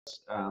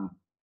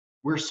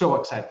we're so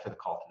excited for the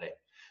call today.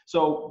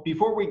 So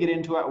before we get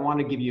into it, I want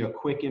to give you a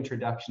quick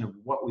introduction of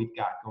what we've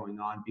got going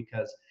on,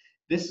 because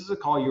this is a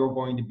call you're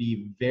going to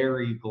be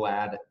very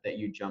glad that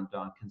you jumped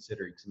on,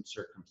 considering some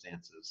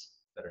circumstances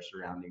that are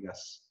surrounding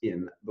us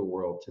in the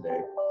world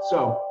today.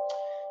 So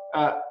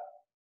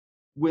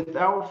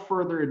without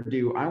further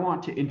ado, I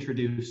want to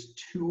introduce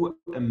two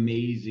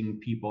amazing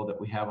people that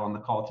we have on the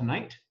call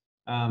tonight.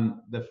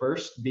 The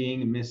first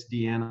being Miss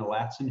Deanna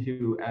Latson,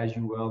 who, as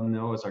you well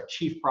know, is our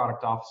Chief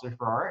Product Officer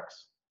for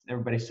RX.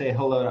 Everybody say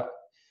hello to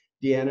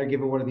Deanna, give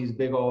her one of these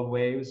big old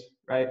waves,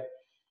 right?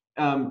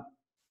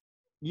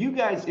 You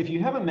guys, if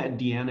you haven't met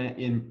Deanna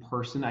in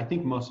person, I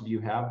think most of you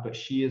have, but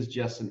she is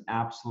just an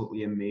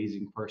absolutely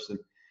amazing person.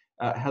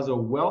 Has a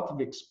wealth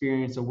of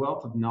experience, a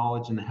wealth of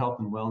knowledge in the health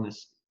and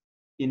wellness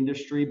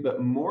industry,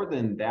 but more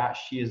than that,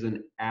 she is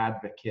an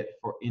advocate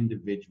for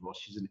individuals.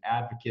 She's an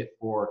advocate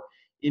for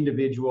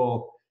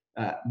individual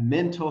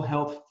mental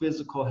health,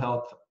 physical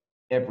health,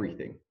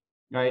 everything,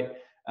 right?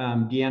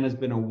 Deanna's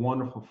been a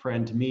wonderful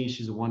friend to me.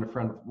 She's a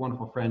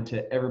wonderful friend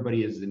to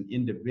everybody as an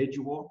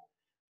individual.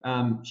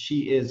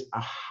 She is a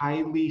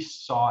highly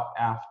sought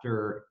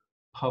after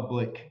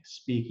public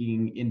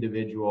speaking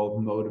individual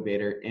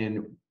motivator.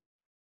 And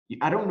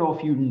I don't know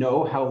if you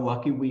know how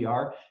lucky we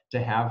are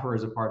to have her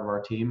as a part of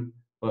our team,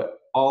 but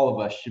all of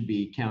us should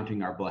be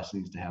counting our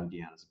blessings to have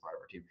Deanna as a part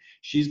of our team.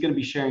 She's going to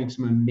be sharing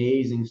some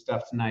amazing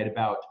stuff tonight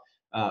about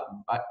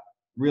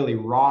really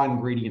raw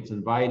ingredients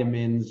and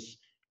vitamins,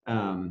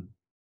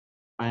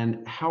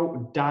 and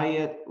how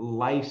diet,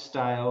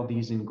 lifestyle,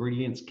 these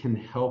ingredients can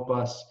help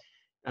us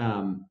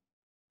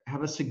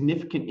have a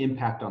significant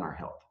impact on our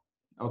health,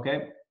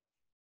 okay?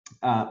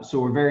 So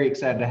we're very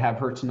excited to have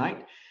her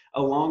tonight.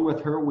 Along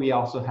with her, we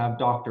also have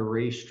Dr.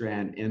 Ray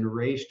Strand, and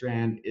Ray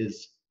Strand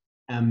is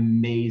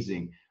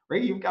amazing.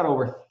 Ray, you've got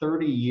over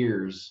 30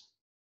 years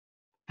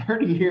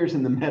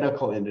in the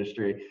medical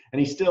industry, and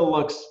he still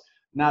looks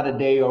not a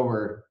day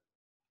over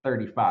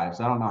 35.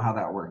 So I don't know how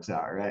that works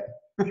out, right?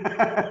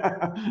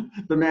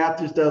 The math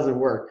just doesn't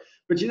work.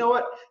 But you know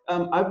what?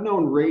 I've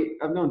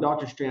known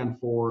Dr. Strand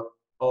for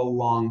a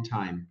long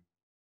time.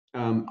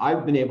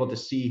 I've been able to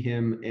see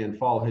him and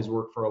follow his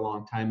work for a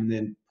long time. And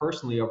then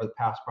personally, over the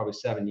past probably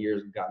 7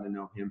 years, I've gotten to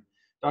know him.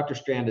 Dr.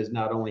 Strand has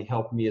not only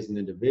helped me as an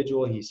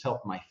individual, he's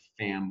helped my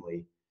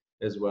family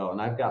as well.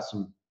 And I've got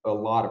a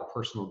lot of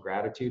personal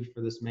gratitude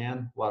for this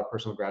man, a lot of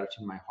personal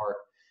gratitude in my heart.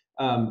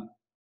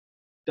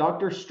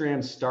 Dr.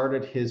 Strand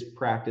started his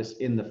practice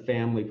in the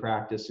family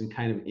practice and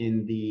kind of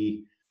in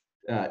the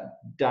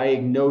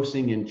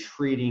diagnosing and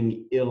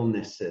treating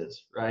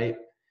illnesses, right?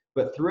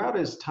 But throughout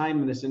his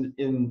time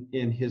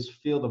in his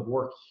field of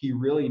work, he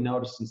really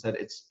noticed and said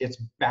it's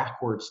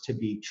backwards to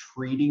be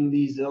treating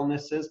these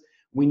illnesses.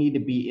 We need to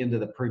be into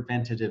the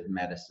preventative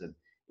medicine,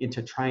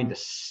 into trying to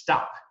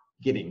stop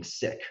getting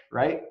sick,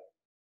 right?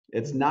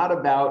 It's not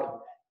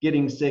about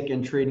getting sick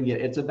and treating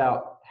it. It's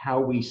about how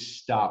we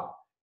stop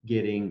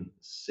getting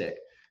sick.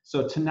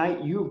 So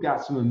tonight, you've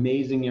got some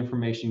amazing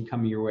information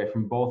coming your way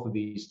from both of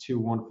these two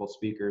wonderful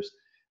speakers.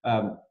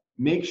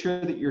 Make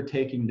sure that you're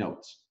taking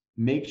notes.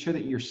 Make sure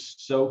that you're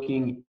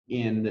soaking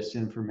in this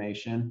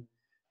information,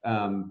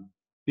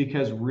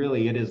 because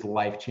really it is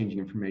life-changing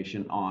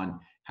information on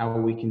how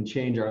we can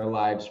change our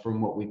lives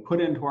from what we put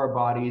into our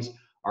bodies,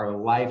 our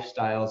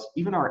lifestyles,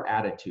 even our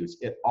attitudes.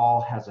 It all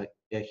has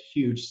a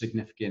huge,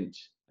 significant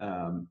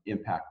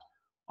impact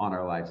on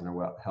our lives and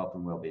our health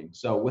and well-being.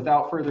 So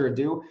without further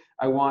ado,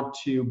 I want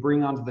to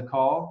bring onto the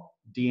call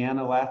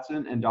Deanna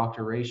Latson and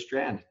Dr. Ray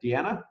Strand.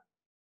 Deanna?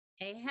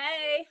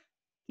 Hey.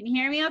 Can you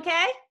hear me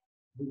okay?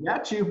 We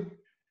got you.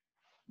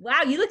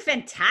 Wow, you look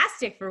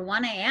fantastic for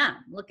 1 a.m.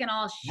 Looking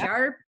all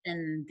sharp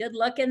and good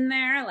looking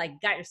there, like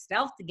got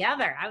yourself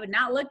together. I would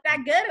not look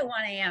that good at 1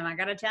 a.m., I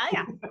gotta tell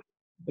you.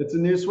 It's a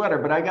new sweater,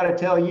 but I gotta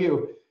tell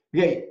you,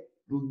 okay,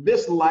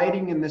 this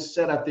lighting and this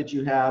setup that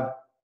you have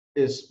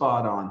is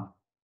spot on.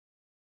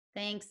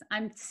 Thanks.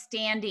 I'm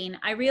standing.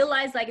 I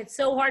realize like it's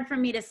so hard for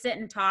me to sit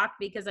and talk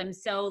because I'm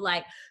so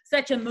like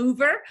such a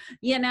mover,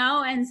 you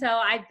know? And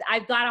so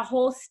I've got a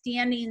whole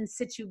standing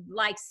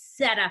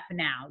setup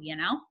now, you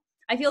know?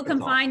 I feel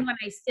confined when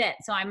I sit,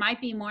 so I might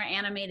be more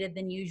animated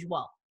than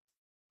usual.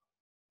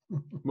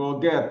 Well,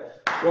 good.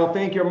 Well,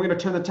 thank you. I'm going to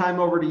turn the time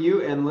over to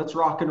you and let's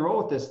rock and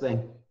roll with this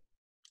thing.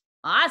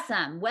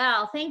 Awesome.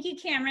 Well, thank you,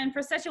 Cameron,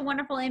 for such a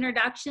wonderful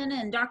introduction.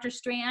 And Dr.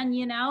 Strand,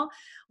 you know,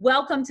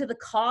 welcome to the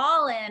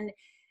call. And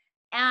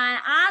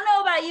I don't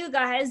know about you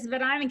guys,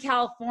 but I'm in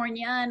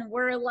California and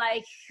we're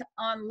like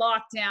on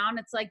lockdown.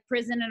 It's like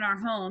prison in our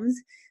homes.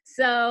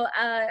 So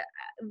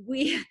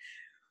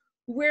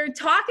we're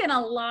talking a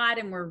lot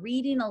and we're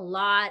reading a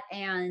lot,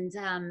 and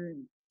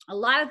a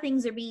lot of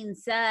things are being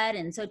said.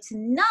 And so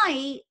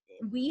tonight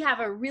we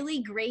have a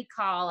really great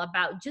call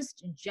about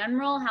just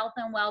general health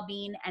and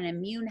well-being and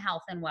immune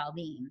health and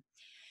well-being.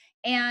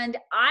 And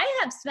I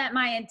have spent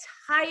my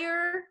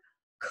entire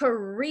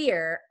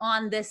career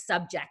on this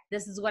subject.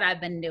 This is what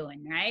I've been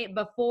doing, right?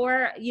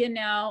 Before, you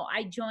know,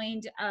 I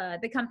joined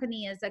the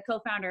company as a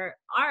co-founder,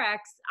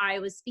 RX, I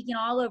was speaking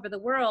all over the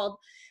world,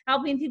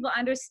 helping people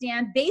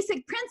understand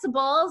basic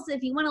principles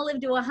if you want to live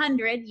to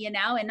 100, you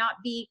know, and not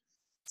be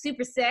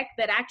super sick,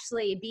 but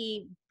actually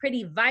be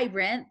pretty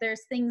vibrant.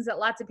 There's things that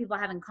lots of people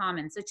have in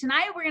common. So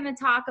tonight we're going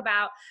to talk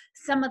about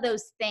some of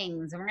those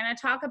things. And we're going to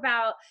talk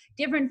about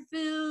different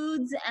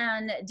foods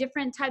and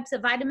different types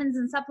of vitamins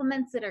and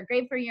supplements that are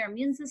great for your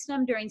immune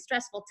system during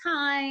stressful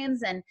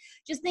times, and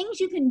just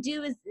things you can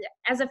do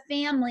as a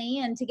family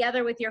and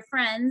together with your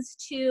friends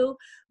to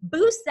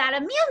boost that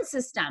immune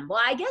system.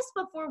 Well, I guess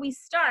before we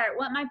start,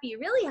 what might be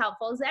really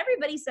helpful is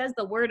everybody says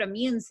the word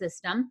immune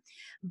system,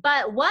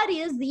 but what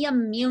is the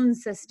immune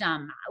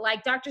system?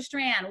 Like Dr.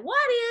 Strand, what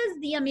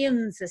is the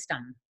immune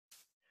system?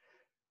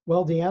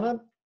 Well, Deanna,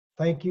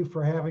 thank you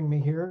for having me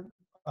here.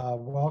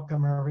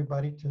 Welcome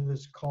everybody to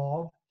this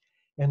call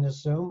and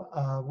this Zoom.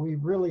 We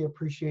really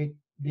appreciate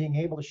being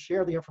able to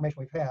share the information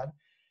we've had.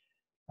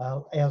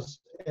 As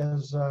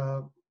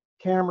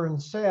Cameron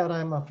said,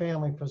 I'm a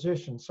family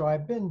physician, so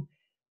I've been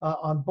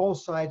on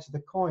both sides of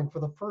the coin. For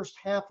the first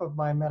half of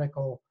my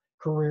medical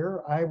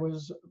career, I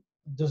was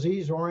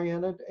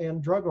disease-oriented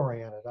and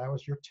drug-oriented. I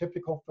was your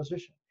typical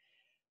physician.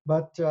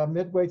 But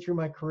midway through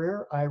my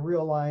career, I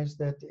realized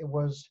that it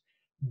was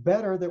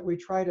better that we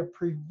try to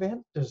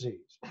prevent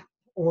disease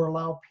or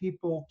allow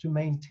people to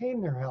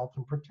maintain their health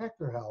and protect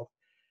their health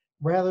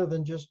rather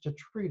than just to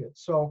treat it.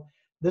 So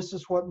this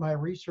is what my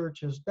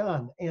research has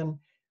done. And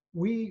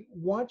we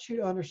want you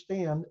to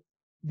understand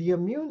the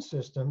immune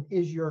system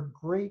is your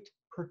great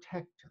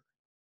protector.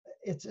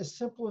 It's as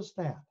simple as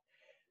that.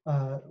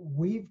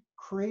 We've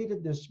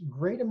created this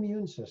great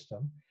immune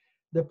system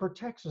that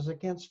protects us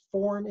against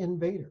foreign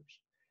invaders.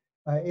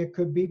 It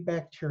could be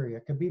bacteria,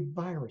 it could be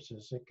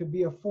viruses, it could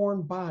be a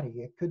foreign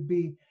body, it could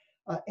be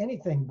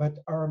anything, but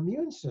our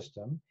immune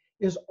system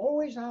is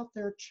always out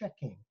there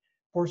checking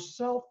for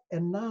self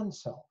and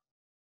non-self.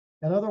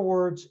 In other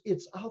words,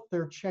 it's out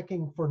there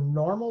checking for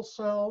normal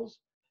cells,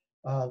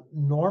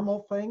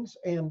 normal things,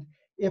 and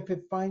if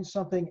it finds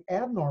something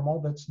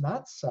abnormal that's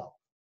not self,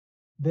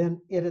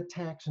 then it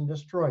attacks and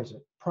destroys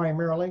it.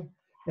 Primarily,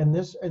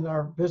 in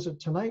our visit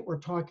tonight, we're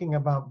talking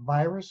about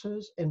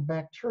viruses and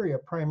bacteria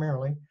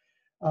primarily,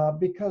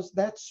 because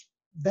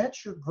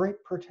that's your great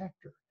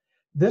protector.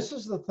 This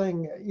is the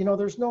thing, you know,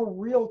 there's no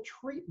real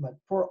treatment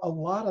for a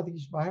lot of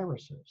these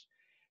viruses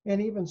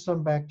and even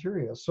some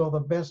bacteria. So the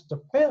best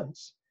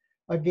defense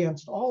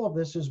against all of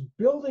this is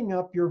building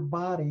up your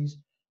body's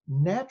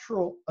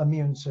natural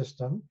immune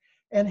system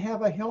and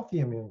have a healthy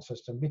immune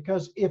system.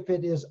 Because if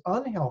it is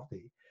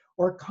unhealthy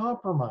or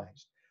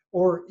compromised,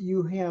 or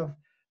you have,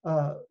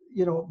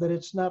 you know, that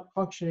it's not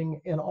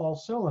functioning in all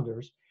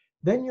cylinders,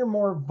 then you're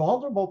more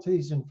vulnerable to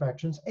these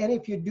infections. And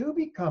if you do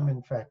become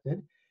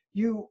infected,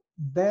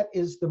 that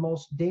is the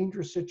most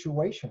dangerous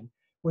situation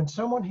when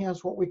someone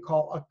has what we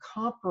call a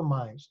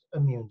compromised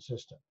immune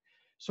system.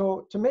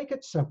 So to make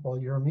it simple,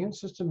 your immune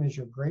system is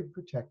your great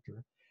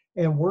protector.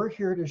 And we're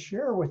here to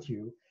share with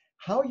you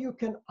how you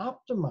can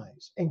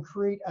optimize and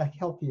create a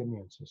healthy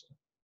immune system.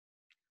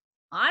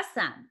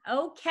 Awesome.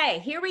 Okay,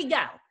 here we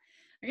go.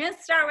 We're going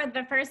to start with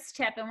the first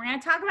tip, and we're going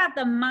to talk about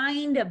the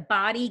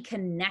mind-body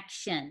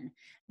connection,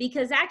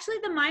 because actually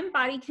the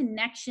mind-body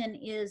connection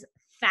is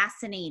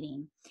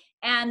fascinating.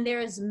 And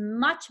there's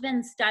much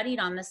been studied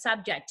on the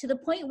subject to the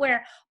point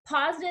where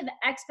positive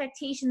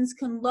expectations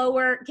can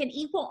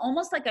equal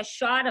almost like a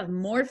shot of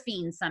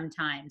morphine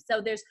sometimes.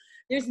 So there's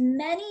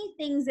many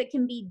things that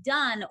can be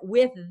done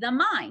with the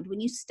mind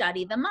when you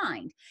study the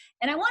mind.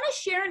 And I want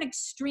to share an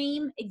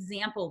extreme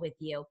example with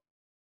you,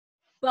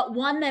 but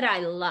one that I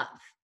love.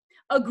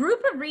 A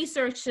group of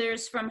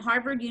researchers from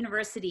Harvard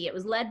University, it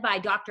was led by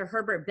Dr.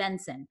 Herbert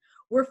Benson,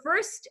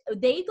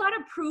 they got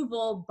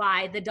approval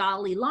by the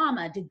Dalai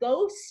Lama to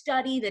go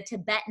study the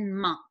Tibetan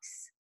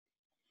monks.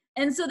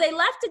 And so they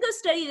left to go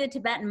study the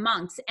Tibetan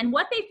monks. And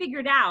what they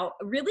figured out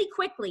really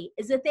quickly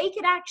is that they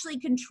could actually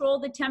control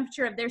the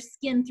temperature of their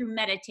skin through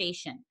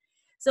meditation.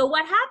 So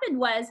what happened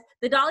was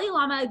the Dalai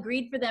Lama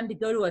agreed for them to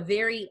go to a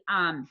very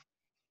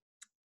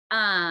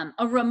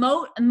a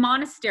remote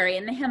monastery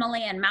in the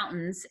Himalayan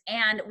mountains.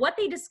 And what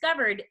they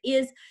discovered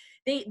is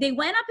they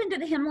went up into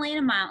the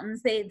Himalayan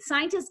mountains.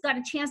 Scientists got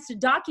a chance to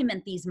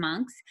document these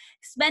monks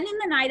spending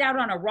the night out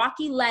on a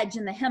rocky ledge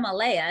in the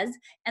Himalayas.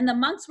 And the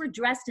monks were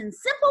dressed in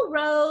simple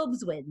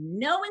robes with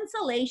no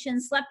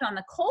insulation, slept on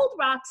the cold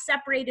rocks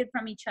separated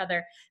from each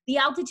other. The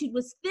altitude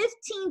was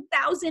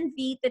 15,000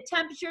 feet. The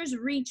temperatures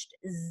reached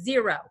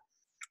 0.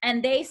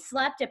 And they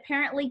slept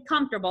apparently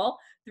comfortable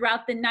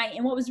throughout the night.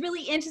 And what was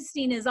really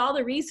interesting is all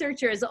the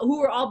researchers who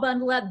were all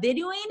bundled up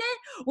videoing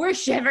it were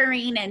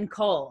shivering and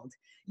cold.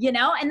 you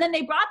know. And then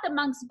they brought the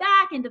monks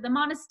back into the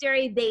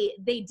monastery.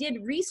 They did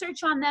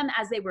research on them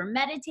as they were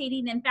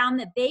meditating and found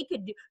that they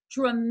could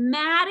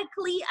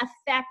dramatically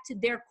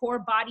affect their core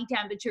body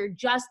temperature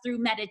just through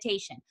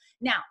meditation.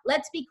 Now,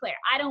 let's be clear.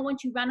 I don't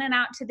want you running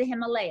out to the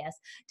Himalayas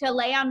to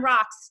lay on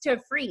rocks to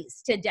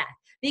freeze to death,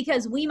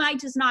 because we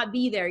might just not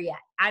be there yet.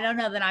 I don't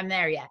know that I'm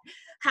there yet.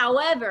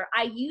 However,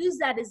 I use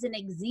that as an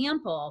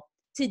example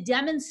to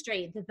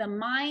demonstrate that the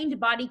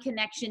mind-body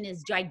connection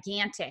is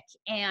gigantic,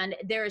 and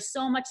there is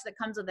so much that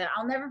comes with it.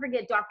 I'll never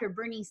forget Dr.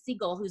 Bernie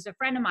Siegel, who's a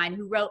friend of mine,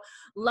 who wrote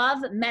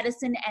Love,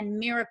 Medicine, and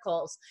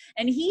Miracles.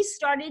 And he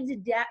started to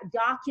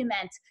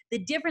document the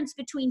difference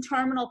between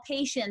terminal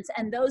patients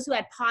and those who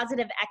had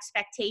positive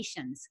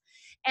expectations.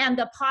 And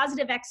the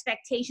positive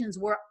expectations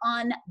were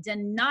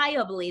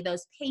undeniably,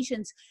 those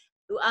patients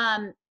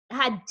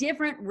had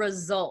different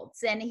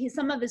results. And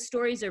some of his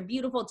stories are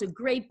beautiful. It's a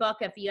great book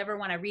if you ever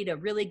want to read a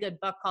really good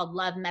book called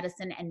Love,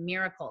 Medicine, and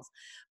Miracles.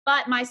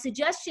 But my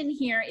suggestion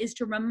here is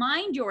to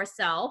remind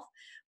yourself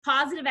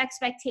positive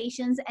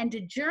expectations and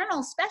to journal,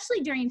 especially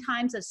during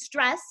times of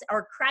stress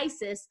or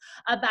crisis,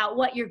 about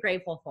what you're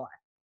grateful for.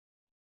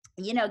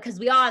 You know, because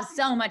we all have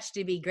so much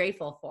to be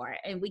grateful for,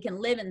 and we can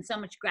live in so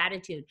much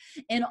gratitude.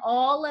 And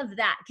all of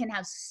that can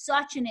have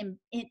such an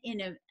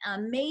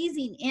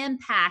amazing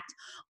impact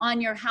on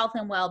your health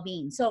and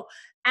well-being. So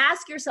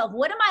ask yourself,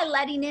 what am I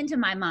letting into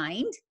my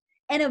mind?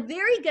 And a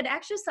very good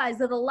exercise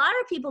that a lot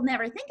of people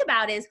never think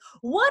about is,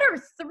 what are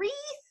 3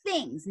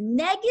 things,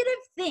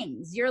 negative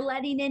things you're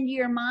letting into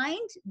your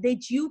mind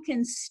that you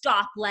can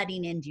stop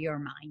letting into your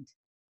mind?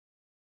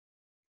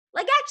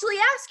 Like, actually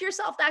ask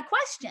yourself that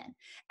question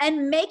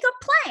and make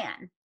a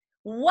plan.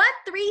 What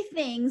 3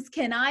 things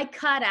can I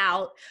cut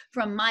out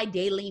from my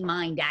daily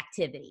mind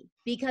activity?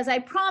 Because I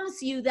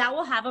promise you that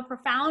will have a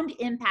profound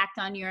impact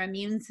on your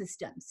immune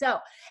system. So,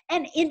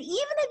 and even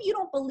if you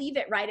don't believe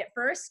it right at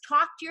first,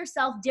 talk to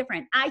yourself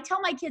different. I tell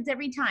my kids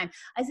every time,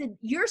 I said,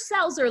 your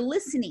cells are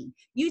listening.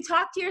 You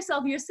talk to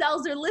yourself, your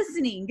cells are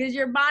listening, because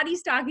your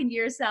body's talking to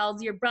your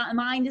cells, your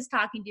mind is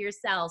talking to your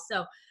cells.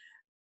 So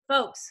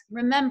folks,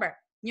 remember,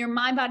 your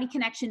mind-body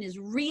connection is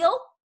real.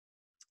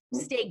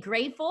 Stay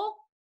grateful.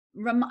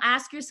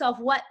 Ask yourself,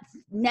 what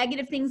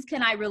negative things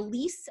can I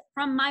release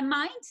from my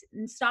mind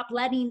and stop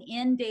letting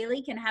in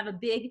daily, can have a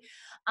big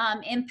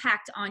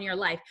impact on your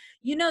life.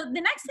 You know, the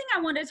next thing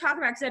I want to talk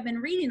about, because I've been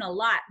reading a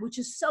lot, which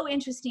is so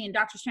interesting,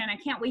 Dr. Strand, I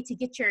can't wait to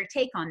get your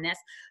take on this.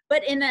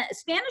 But in a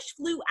Spanish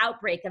flu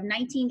outbreak of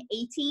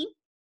 1918,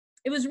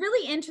 it was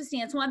really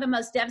interesting. It's one of the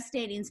most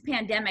devastating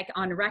pandemic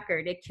on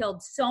record. It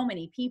killed so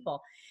many people.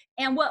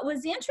 And what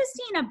was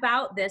interesting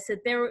about this is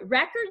their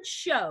records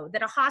show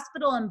that a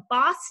hospital in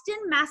Boston,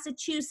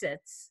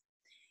 Massachusetts,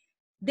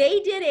 they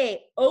did an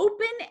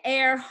open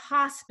air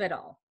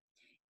hospital.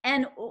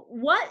 And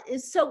what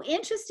is so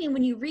interesting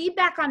when you read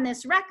back on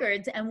this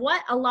records, and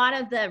what a lot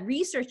of the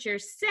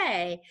researchers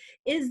say,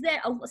 is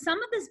that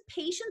some of the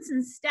patients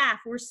and staff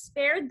were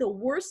spared the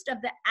worst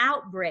of the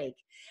outbreak.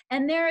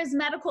 And there is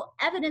medical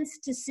evidence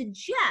to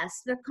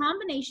suggest the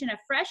combination of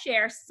fresh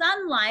air,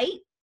 sunlight,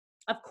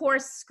 of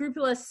course,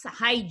 scrupulous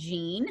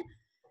hygiene,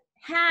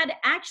 had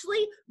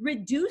actually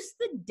reduced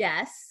the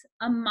deaths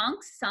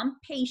amongst some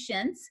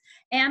patients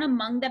and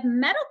among the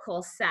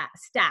medical staff.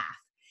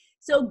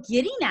 So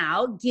getting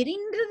out, getting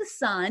into the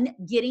sun,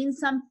 getting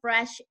some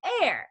fresh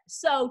air.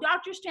 So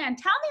Dr. Strand,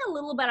 tell me a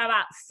little bit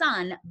about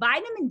sun,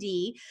 vitamin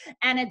D,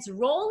 and its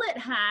role it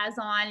has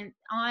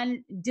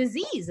on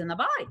disease in the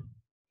body.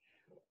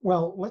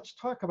 Well, let's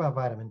talk about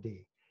vitamin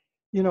D.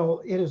 You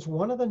know, it is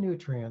one of the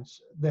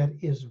nutrients that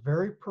is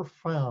very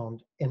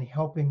profound in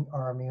helping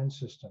our immune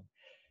system.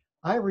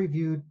 I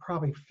reviewed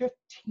probably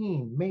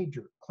 15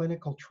 major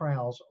clinical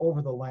trials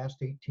over the last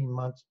 18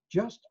 months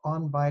just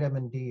on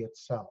vitamin D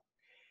itself.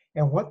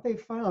 And what they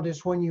found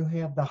is when you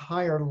have the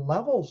higher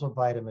levels of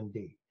vitamin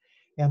D,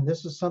 and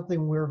this is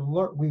something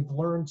we've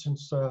learned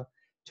since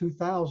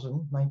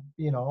 2000,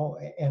 you know,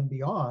 and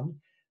beyond,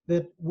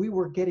 that we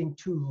were getting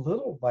too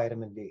little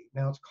vitamin D.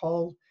 Now it's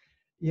called,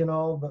 you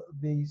know,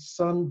 the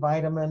sun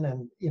vitamin,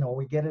 and, you know,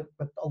 we get it,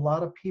 but a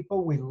lot of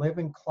people, we live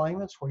in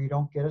climates where you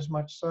don't get as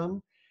much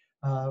sun.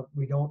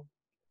 We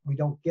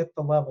don't get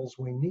the levels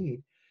we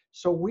need.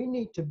 So we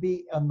need to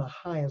be on the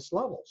highest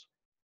levels.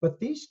 But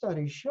these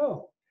studies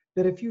show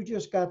that if you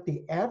just got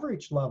the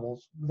average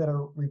levels that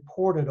are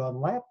reported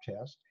on lab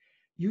tests,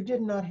 you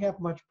did not have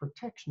much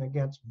protection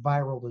against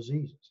viral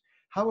diseases.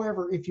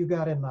 However, if you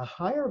got in the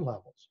higher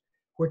levels,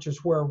 which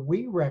is where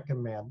we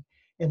recommend,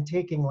 in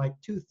taking like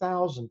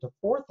 2,000 to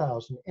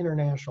 4,000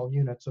 international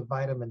units of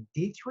vitamin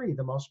D3,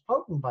 the most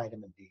potent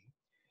vitamin D,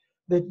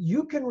 that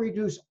you can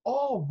reduce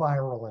all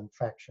viral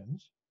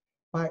infections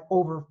by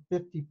over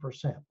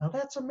 50%. Now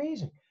that's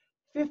amazing,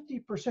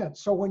 50%.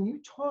 So when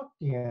you talk,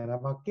 Deanna,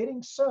 about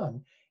getting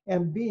sun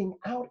and being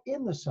out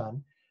in the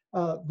sun,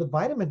 the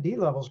vitamin D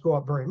levels go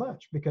up very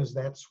much, because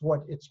that's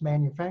what it's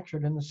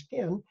manufactured in the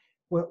skin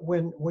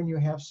when you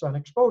have sun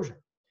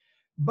exposure.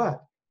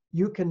 But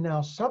you can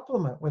now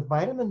supplement with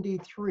vitamin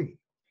D3,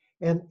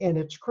 and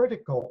it's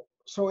critical.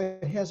 So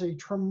it has a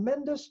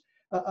tremendous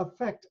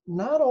effect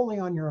not only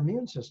on your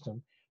immune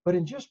system, but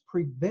in just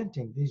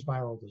preventing these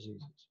viral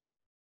diseases.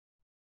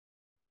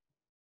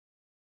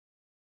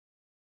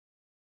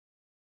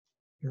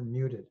 You're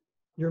muted.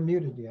 You're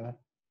muted, Deanna.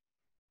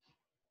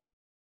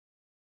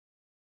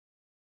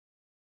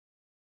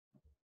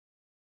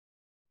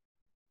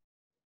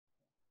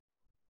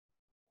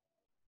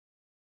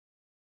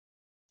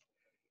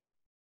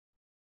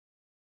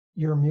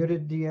 You're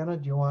muted, Deanna.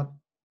 Do you want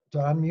to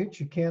unmute?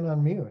 You can't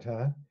unmute,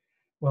 huh?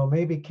 Well,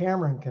 maybe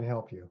Cameron can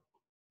help you.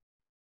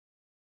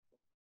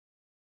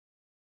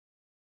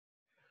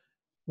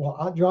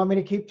 Well, do you want me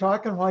to keep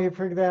talking while you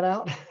figure that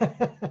out?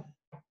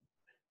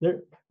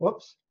 There,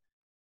 whoops.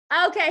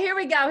 Okay, here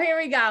we go. Here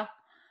we go.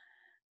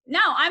 No,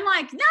 I'm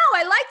like, no,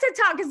 I like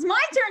to talk. It's my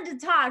turn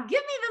to talk.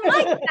 Give me the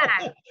mic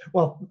back.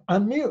 Well,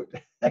 unmute.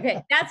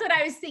 Okay, that's what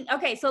I was thinking.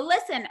 Okay, so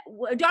listen,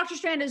 Dr.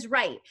 Strand is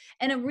right.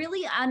 And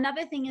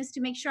another thing is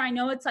to make sure, I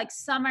know it's like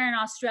summer in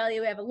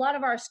Australia. We have a lot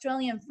of our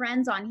Australian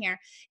friends on here,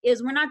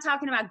 is we're not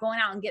talking about going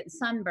out and getting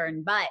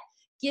sunburned, but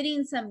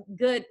getting some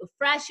good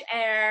fresh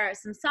air,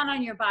 some sun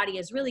on your body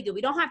is really good.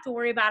 We don't have to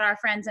worry about our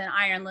friends in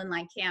Ireland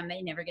like Cam.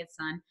 They never get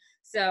sun.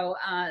 So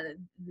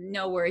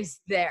no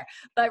worries there.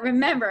 But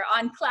remember,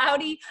 on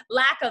cloudy,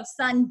 lack of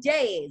sun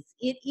days,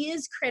 it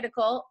is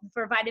critical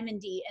for vitamin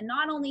D, and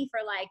not only for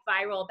like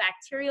viral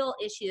bacterial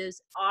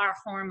issues, our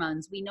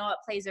hormones. We know it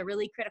plays a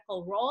really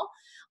critical role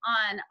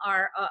on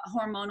our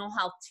hormonal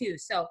health too.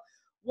 So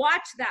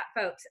watch that,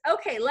 folks.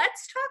 Okay,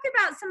 let's talk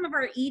about some of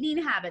our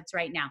eating habits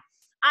right now.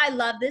 I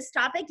love this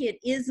topic. It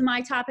is my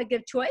topic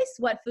of choice.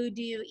 What food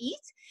do you eat?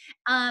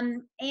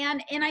 And I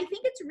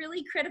think it's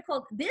really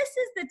critical. This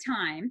is the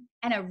time,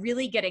 and a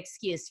really good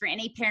excuse for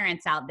any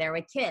parents out there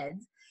with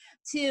kids,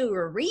 to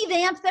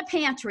revamp the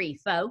pantry,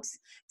 folks,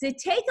 to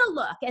take a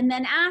look and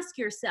then ask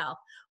yourself,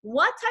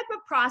 what type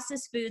of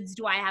processed foods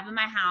do I have in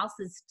my house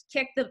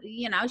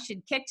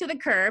should kick to the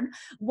curb?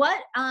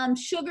 What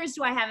sugars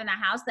do I have in the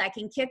house that I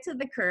can kick to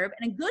the curb?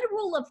 And a good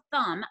rule of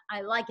thumb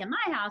I like in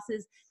my house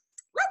is,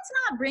 let's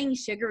not bring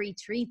sugary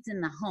treats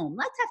in the home.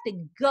 Let's have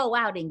to go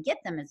out and get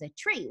them as a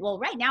treat. Well,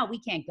 right now we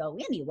can't go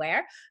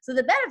anywhere. So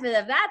the benefit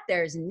of that,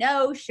 there's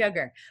no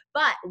sugar.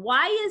 But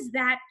why is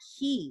that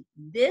key?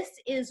 This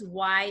is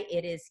why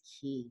it is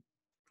key.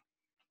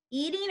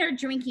 Eating or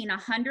drinking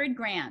 100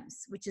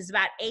 grams, which is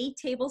about 8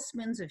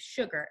 tablespoons of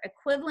sugar,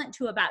 equivalent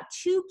to about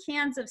 2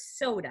 cans of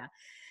soda.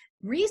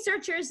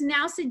 Researchers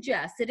now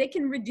suggest that it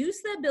can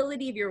reduce the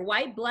ability of your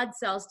white blood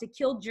cells to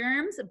kill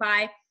germs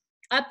by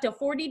up to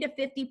 40 to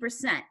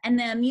 50%. And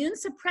the immune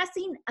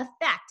suppressing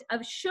effect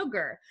of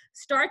sugar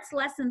starts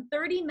less than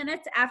 30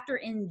 minutes after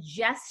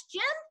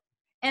ingestion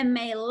and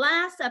may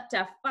last up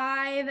to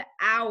 5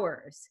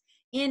 hours.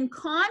 In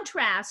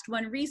contrast,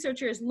 when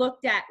researchers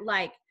looked at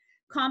like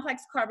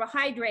complex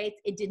carbohydrates,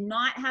 it did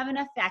not have an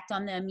effect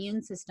on the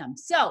immune system.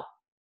 So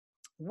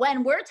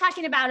when we're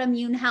talking about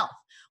immune health,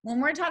 when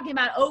we're talking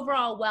about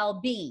overall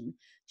well-being,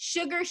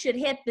 sugar should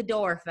hit the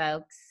door,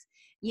 folks.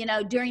 You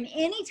know, during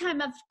any time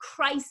of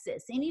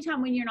crisis,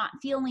 anytime when you're not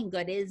feeling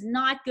good, it is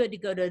not good to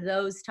go to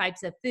those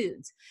types of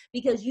foods,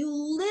 because you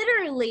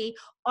literally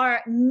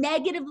are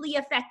negatively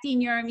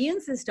affecting your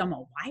immune system.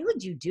 Well, why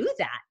would you do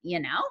that? You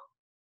know,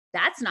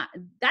 that's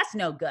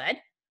no good.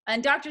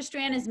 And Dr.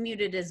 Strand is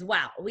muted as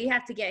well. We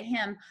have to get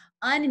him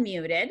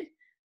unmuted.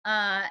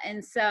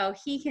 And so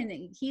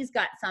he's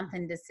got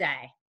something to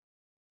say.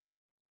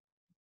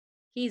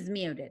 He's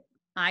muted.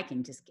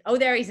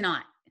 There he's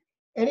not.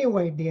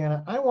 Anyway,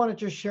 Deanna, I want to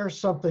just share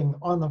something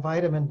on the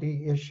vitamin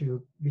D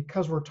issue,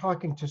 because we're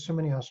talking to so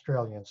many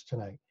Australians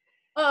tonight.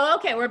 Oh,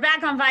 okay. We're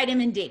back on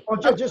vitamin D. Well,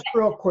 okay. Just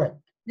real quick.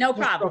 No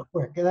problem.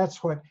 Real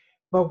quick.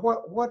 But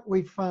what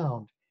we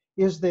found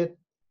is that,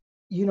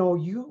 you know,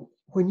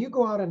 when you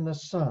go out in the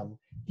sun,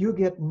 you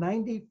get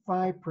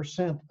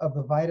 95% of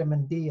the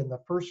vitamin D in the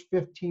first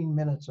 15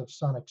 minutes of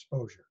sun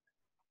exposure.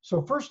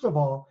 So first of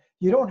all,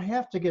 you don't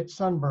have to get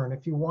sunburn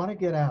if you want to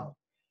get out.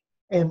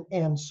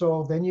 And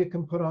so then you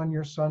can put on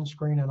your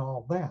sunscreen and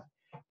all that.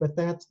 But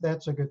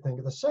that's a good thing.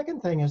 The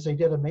second thing is they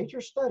did a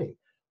major study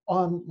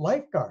on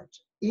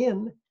lifeguards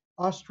in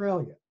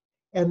Australia,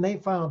 and they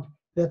found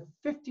that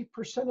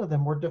 50% of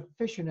them were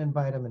deficient in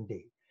vitamin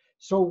D.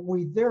 So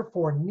we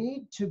therefore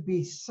need to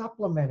be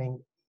supplementing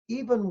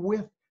even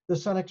with the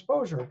sun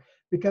exposure,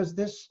 because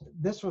this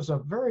was a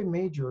very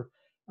major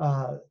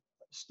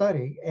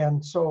study.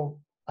 And so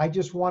I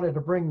just wanted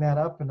to bring that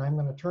up, and I'm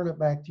going to turn it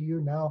back to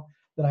you now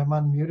that I'm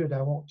unmuted.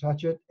 I won't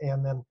touch it,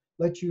 and then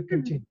let you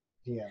continue,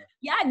 Deanna.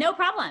 Yeah, no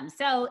problem.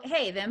 So,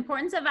 hey, the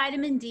importance of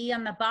vitamin D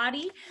on the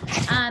body.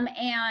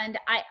 And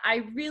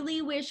I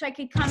really wish I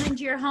could come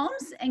into your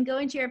homes and go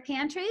into your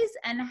pantries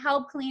and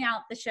help clean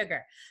out the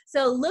sugar.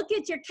 So look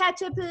at your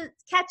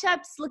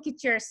ketchups, look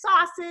at your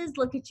sauces,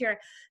 look at your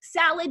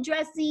salad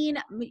dressing,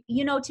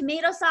 you know,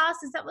 tomato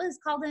sauce. Is that what it's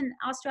called in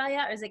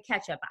Australia? Or is it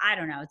ketchup? I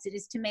don't know. It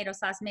is tomato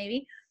sauce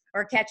maybe.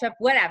 or ketchup,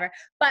 whatever.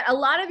 But a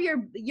lot of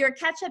your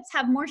ketchups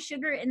have more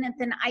sugar in it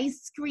than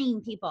ice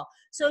cream, people.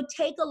 So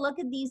take a look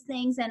at these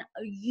things and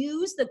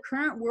use the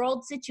current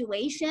world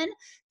situation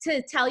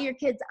to tell your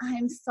kids,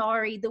 I'm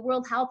sorry, the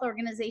World Health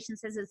Organization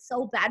says it's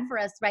so bad for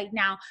us right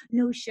now.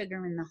 No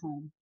sugar in the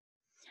home.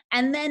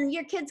 And then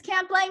your kids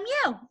can't blame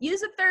you.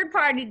 Use a third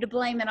party to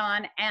blame it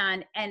on,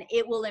 and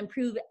it will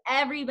improve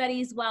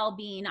everybody's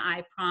well-being,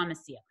 I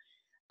promise you.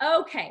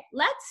 Okay,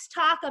 let's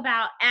talk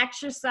about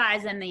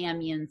exercise and the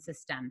immune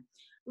system.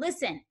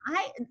 Listen,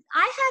 I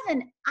have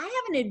an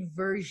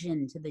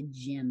aversion to the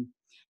gym.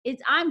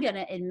 I'm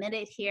gonna admit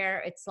it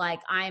here. It's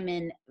like I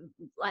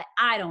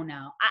don't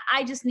know.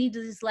 I just need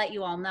to just let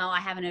you all know I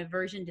have an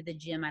aversion to the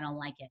gym. I don't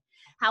like it.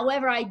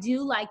 However, I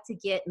do like to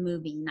get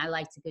moving. I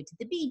like to go to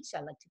the beach. I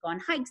like to go on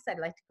hikes. I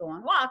like to go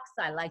on walks.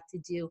 I like to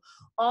do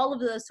all of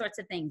those sorts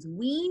of things.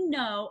 We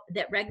know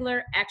that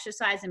regular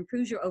exercise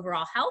improves your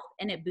overall health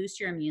and it boosts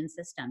your immune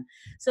system.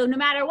 So no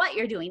matter what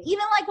you're doing,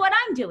 even like what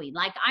I'm doing,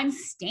 like I'm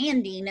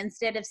standing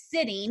instead of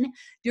sitting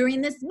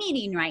during this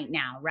meeting right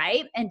now,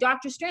 right? And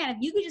Dr. Strand, if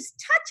you could just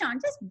touch on,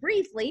 just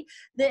briefly,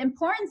 the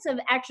importance of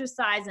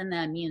exercise in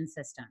the immune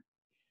system.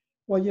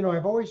 Well,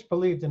 I've always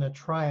believed in a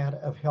triad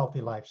of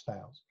healthy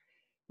lifestyles.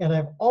 And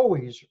I've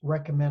always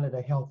recommended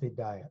a healthy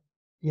diet.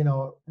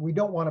 We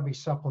don't want to be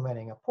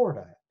supplementing a poor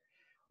diet,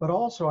 but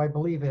also I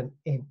believe in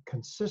a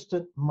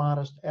consistent,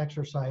 modest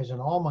exercise in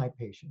all my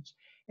patients.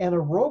 And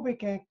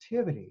aerobic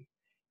activity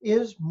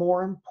is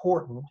more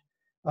important,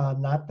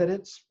 not that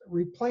it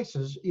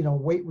replaces,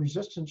 weight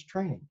resistance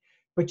training,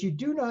 but you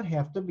do not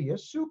have to be a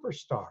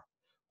superstar.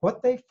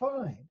 What they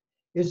find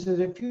is that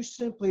if you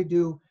simply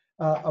do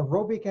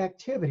aerobic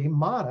activity,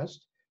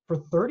 modest, for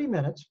 30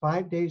 minutes,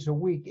 5 days a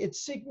week, it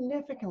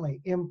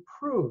significantly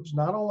improves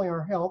not only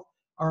our health,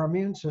 our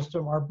immune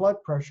system, our blood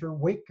pressure,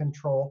 weight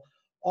control,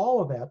 all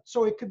of that.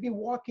 So it could be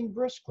walking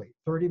briskly,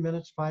 30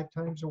 minutes, 5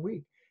 times a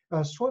week,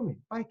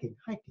 swimming, biking,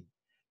 hiking,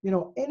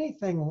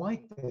 anything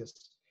like this.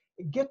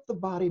 Get the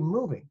body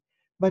moving.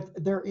 But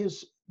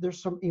there's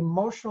some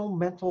emotional,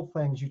 mental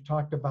things. You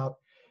talked about,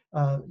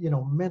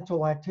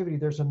 mental activity.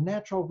 There's a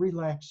natural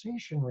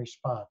relaxation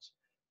response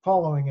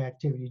following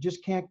activity. You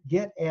just can't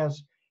get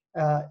as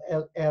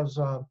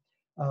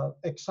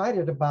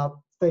excited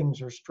about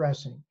things or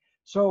stressing.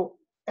 So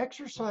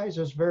exercise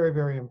is very,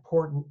 very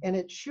important, and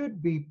it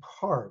should be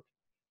part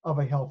of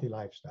a healthy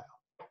lifestyle.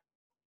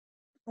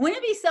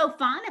 Wouldn't it be so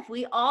fun if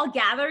we all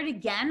gathered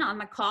again on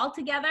the call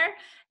together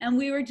and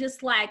we were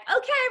just like,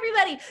 okay,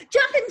 everybody,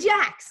 jumping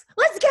jacks,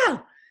 let's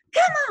go.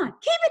 Come on,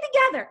 keep it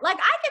together. Like,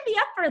 I could be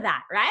up for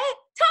that, right?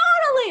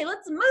 Totally.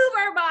 Let's move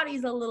our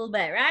bodies a little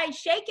bit, right?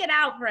 Shake it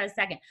out for a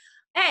second.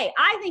 Hey,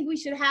 I think we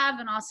should have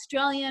an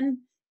Australian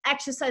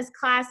exercise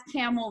class.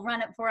 Cam will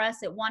run it for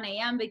us at 1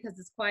 a.m. because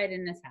it's quiet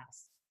in this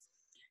house.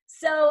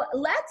 So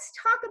let's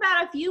talk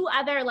about a few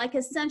other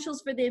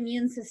essentials for the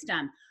immune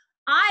system.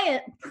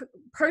 I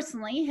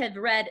personally have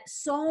read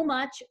so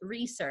much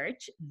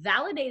research,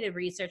 validated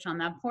research on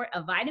the importance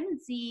of vitamin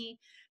C,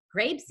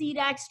 grapeseed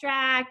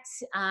extract,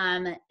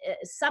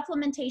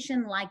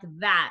 supplementation like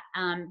that.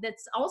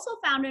 That's also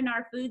found in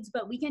our foods,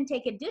 but we can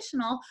take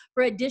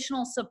for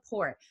additional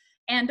support.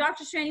 And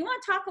Dr. Strand, you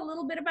want to talk a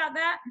little bit about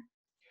that?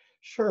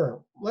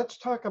 Sure. Let's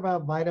talk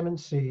about vitamin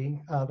C.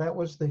 That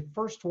was the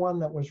first one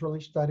that was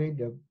really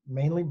studied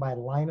mainly by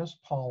Linus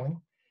Pauling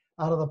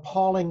out of the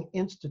Pauling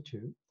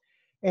Institute.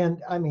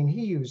 And I mean,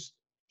 he used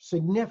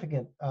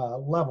significant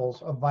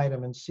levels of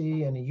vitamin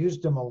C, and he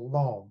used them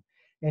alone.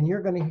 And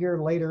you're going to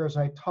hear later as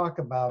I talk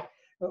about,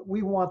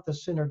 we want the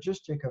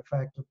synergistic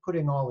effect of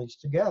putting all these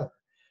together.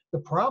 The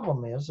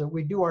problem is that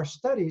we do our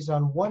studies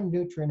on one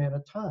nutrient at a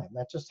time.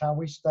 That's just how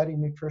we study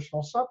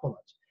nutritional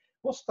supplements.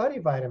 We'll study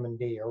vitamin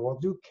D, or we'll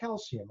do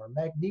calcium or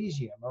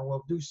magnesium, or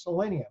we'll do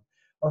selenium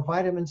or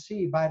vitamin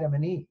C,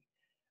 vitamin E.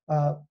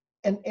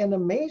 And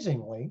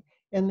amazingly,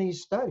 in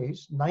these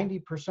studies,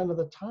 90% of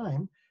the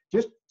time,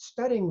 just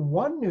studying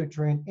one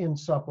nutrient in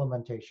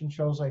supplementation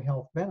shows a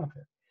health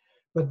benefit.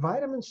 But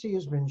vitamin C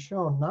has been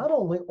shown not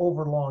only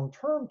over long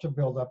term to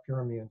build up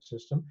your immune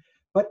system,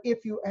 but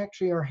if you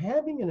actually are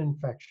having an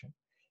infection,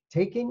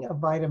 taking a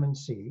vitamin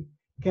C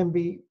can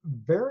be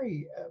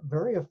very,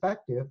 very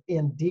effective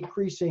in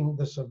decreasing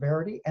the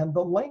severity and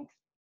the length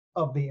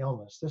of the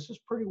illness. This is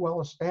pretty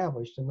well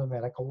established in the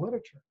medical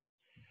literature.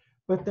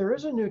 But there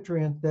is a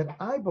nutrient that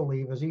I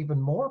believe is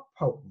even more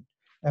potent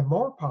and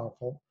more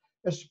powerful,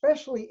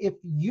 especially if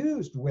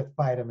used with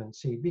vitamin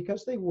C,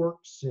 because they work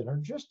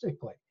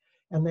synergistically,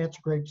 and that's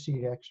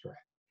grapeseed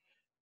extract.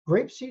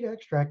 Grapeseed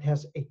extract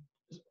has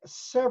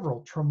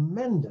several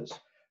tremendous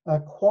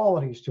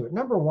qualities to it.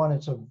 Number one,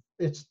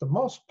 it's the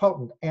most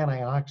potent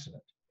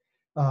antioxidant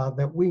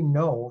that we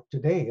know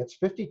today. It's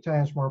 50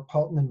 times more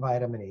potent than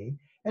vitamin E,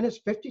 and it's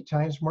 50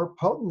 times more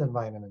potent than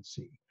vitamin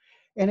C.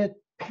 And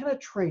it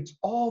penetrates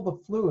all the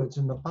fluids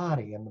in the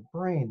body and the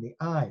brain, the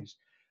eyes,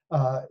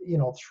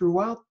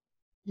 throughout,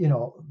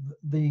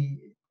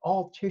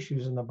 all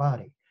tissues in the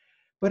body.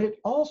 But it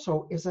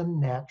also is a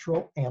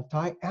natural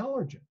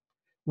anti-allergen.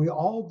 We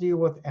all deal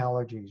with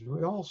allergies.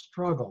 We all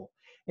struggle.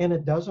 and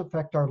it does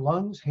affect our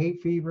lungs, hay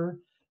fever,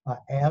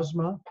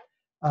 asthma,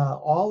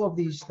 all of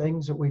these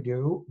things that we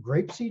do.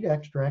 Grapeseed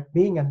extract,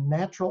 being a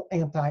natural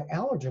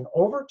anti-allergen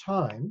over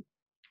time,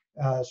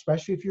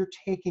 especially if you're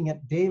taking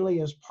it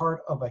daily as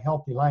part of a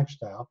healthy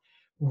lifestyle,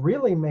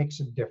 really makes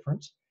a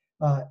difference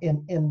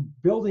in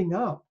building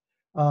up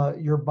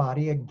your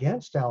body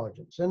against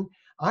allergens. And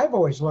I've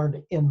always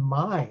learned in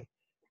my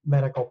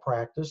medical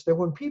practice that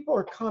when people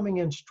are coming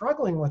in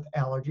struggling with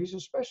allergies,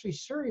 especially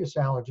serious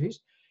allergies,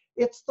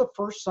 it's the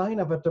first sign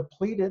of a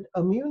depleted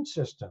immune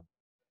system.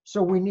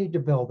 So we need to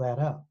build that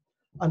up.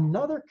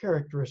 Another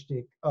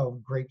characteristic of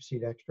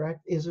grapeseed extract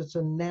is it's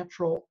a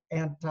natural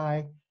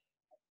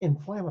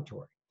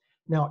anti-inflammatory.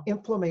 Now,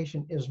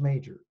 inflammation is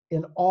major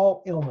in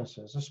all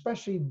illnesses,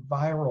 especially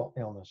viral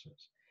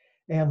illnesses.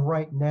 And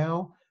right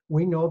now,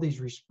 we know these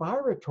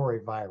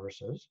respiratory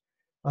viruses,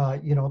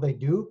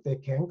 they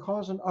can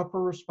cause an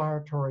upper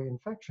respiratory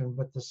infection,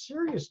 but the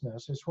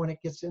seriousness is when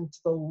it gets into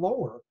the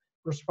lower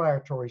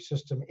respiratory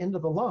system, into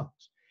the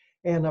lungs.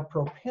 And a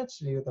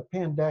propensity of the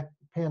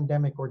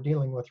pandemic we're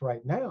dealing with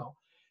right now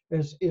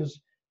it's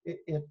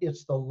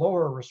the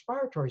lower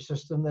respiratory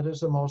system that is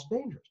the most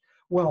dangerous.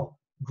 Well,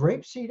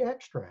 grapeseed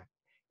extract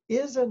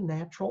is a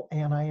natural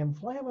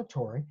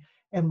anti-inflammatory,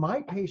 and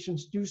my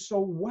patients do so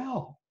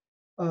well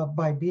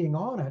by being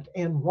on it.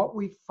 And what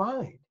we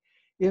find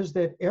is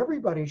that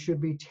everybody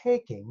should be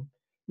taking,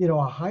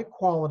 a high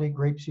quality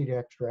grapeseed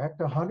extract,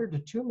 100 to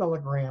 2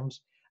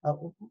 milligrams, at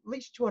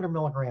least 200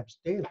 milligrams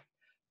daily.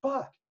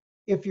 But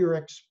if you're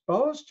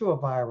exposed to a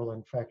viral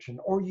infection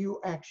or you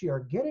actually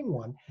are getting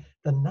one,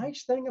 the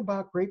nice thing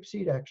about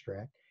grapeseed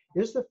extract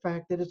is the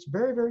fact that it's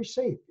very, very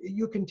safe.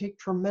 You can take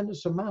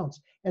tremendous amounts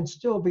and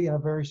still be in a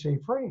very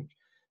safe range.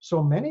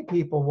 So many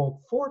people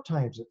will 4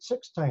 times it,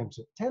 6 times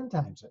it, 10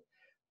 times it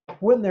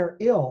when they're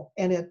ill,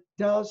 and it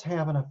does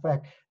have an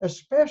effect,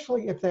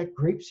 especially if that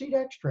grapeseed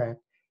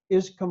extract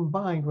is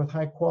combined with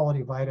high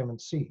quality vitamin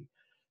C.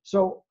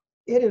 So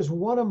it is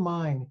one of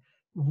mine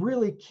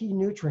really key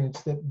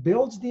nutrients that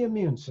builds the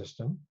immune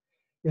system,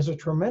 is a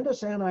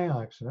tremendous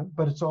antioxidant,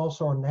 but it's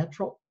also a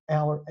natural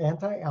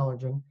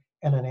anti-allergen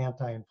and an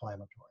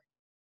anti-inflammatory.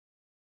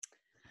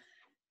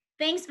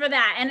 Thanks for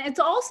that. And it's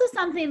also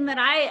something that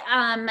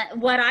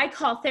what I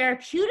call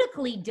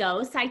therapeutically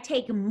dose. I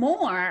take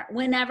more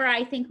whenever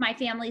I think my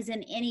family's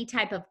in any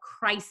type of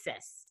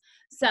crisis.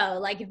 So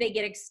like if they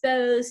get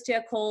exposed to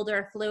a cold or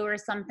a flu or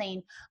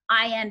something,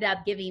 I end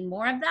up giving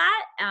more of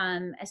that,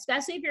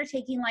 especially if you're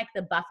taking like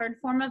the buffered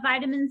form of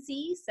vitamin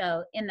C.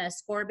 So in the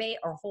ascorbate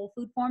or whole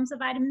food forms of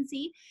vitamin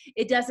C,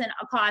 it doesn't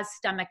cause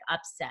stomach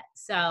upset.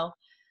 So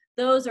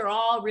those are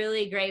all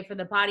really great for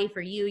the body, for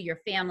you, your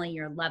family,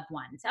 your loved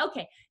ones.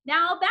 Okay,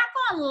 now back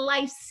on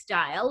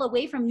lifestyle,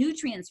 away from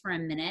nutrients for a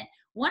minute,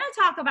 want to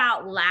talk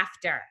about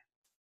laughter,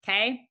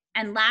 okay?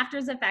 And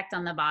laughter's effect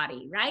on the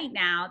body. Right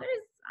now,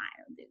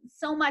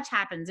 so much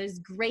happens. There's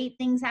great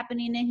things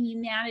happening in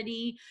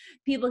humanity.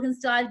 People can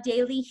still have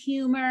daily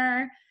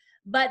humor,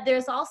 but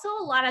there's also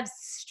a lot of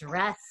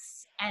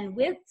stress. And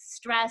with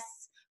stress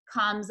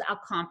comes a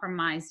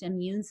compromised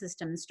immune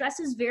system. Stress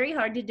is very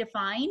hard to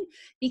define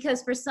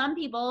because for some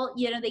people,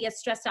 they get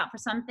stressed out for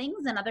some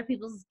things and other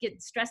people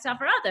get stressed out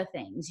for other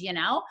things,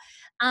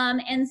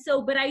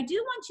 but I do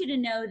want you to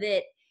know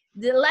that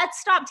let's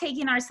stop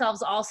taking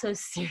ourselves all so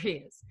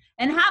serious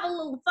and have a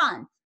little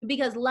fun,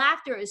 because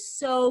laughter is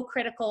so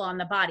critical on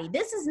the body.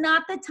 This is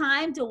not the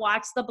time to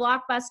watch the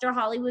blockbuster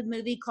Hollywood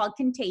movie called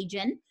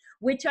Contagion,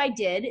 which I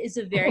did. Is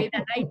a very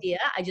bad idea.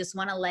 I just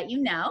want to let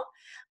you know.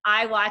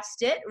 I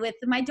watched it with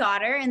my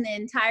daughter, and the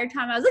entire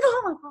time I was like,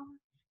 oh my God.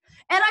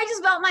 And I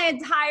just felt my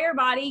entire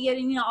body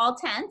getting all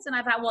tense. And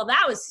I thought, well,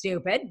 that was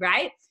stupid,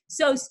 right?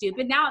 So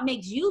stupid. Now it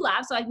makes you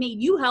laugh. So I've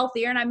made you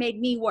healthier and I made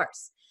me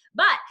worse.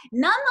 But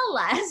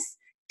nonetheless,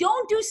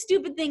 don't do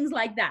stupid things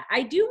like that.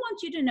 I do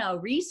want you to know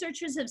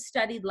researchers have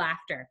studied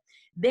laughter.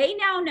 They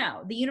now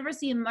know, the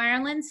University of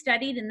Maryland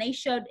studied, and they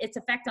showed its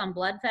effect on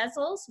blood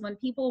vessels when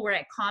people were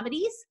at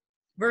comedies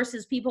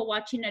versus people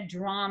watching a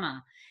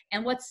drama.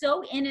 And what's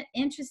so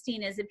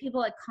interesting is that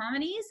people at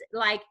comedies,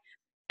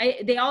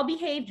 they all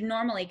behaved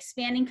normally,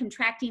 expanding,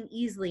 contracting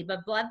easily,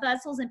 but blood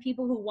vessels in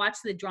people who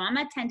watched the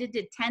drama tended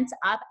to tense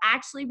up,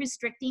 actually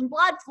restricting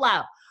blood flow.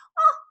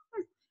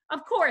 Oh,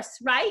 of course,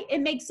 right?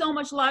 It makes so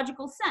much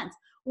logical sense.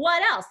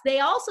 What else? They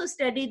also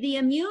studied the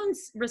immune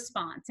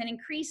response and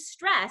increased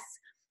stress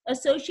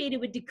associated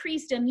with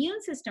decreased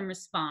immune system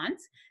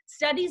response.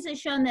 Studies have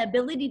shown the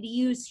ability to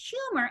use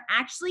humor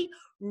actually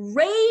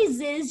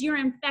raises your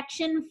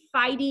infection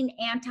fighting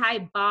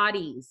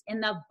antibodies in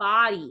the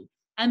body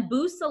and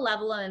boosts the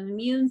level of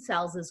immune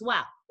cells as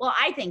well. Well,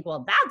 I think,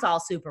 that's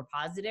all super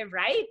positive,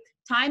 right?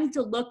 Time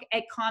to look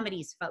at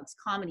comedies, folks.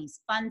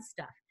 Comedies, fun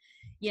stuff.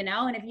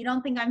 And if you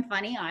don't think I'm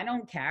funny, I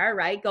don't care,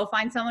 right? Go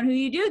find someone who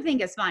you do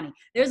think is funny.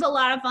 There's a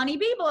lot of funny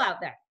people out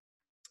there.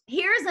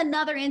 Here's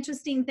another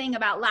interesting thing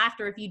about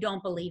laughter, if you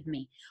don't believe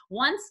me.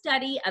 One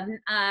study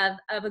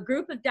of a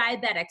group of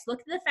diabetics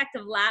looked at the effect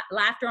of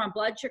laughter on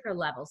blood sugar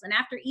levels. And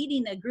after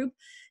eating, the group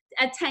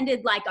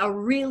attended like a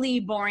really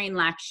boring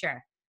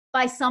lecture.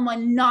 by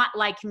someone not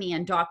like me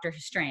and Dr.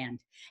 Strand.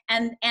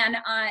 And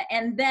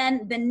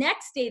then the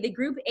next day, the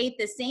group ate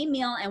the same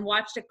meal and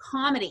watched a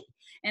comedy.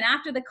 And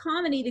after the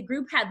comedy, the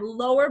group had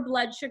lower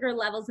blood sugar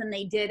levels than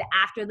they did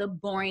after the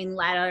boring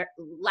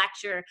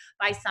lecture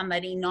by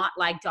somebody not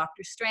like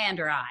Dr.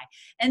 Strand or I.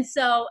 And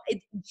so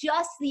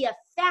just the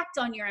effect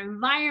on your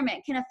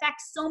environment can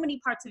affect so many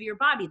parts of your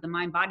body, the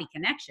mind-body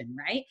connection,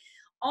 right?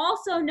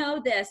 Also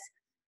know this,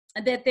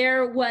 that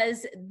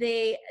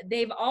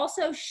they've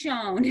also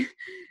shown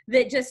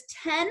that just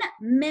 10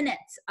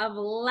 minutes of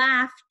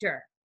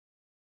laughter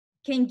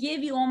can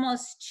give you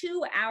almost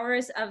 2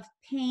 hours of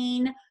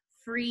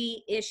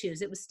pain-free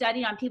issues. It was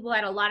studied on people who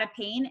had a lot of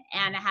pain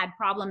and had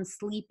problems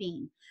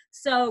sleeping.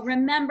 So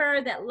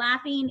remember that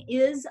laughing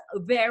is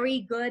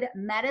very good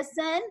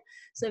medicine.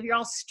 So if you're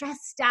all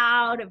stressed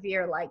out, if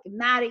you're like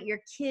mad at your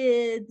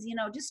kids, you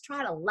know, just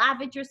try to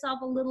laugh at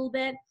yourself a little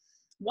bit.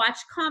 Watch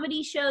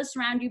comedy shows,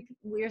 surround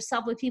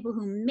yourself with people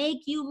who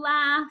make you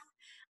laugh,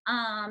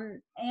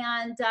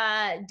 and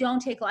don't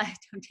take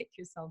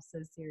yourself so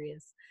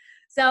serious.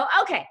 So,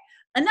 okay,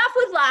 enough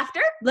with laughter.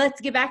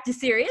 Let's get back to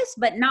serious,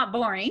 but not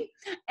boring.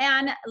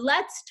 And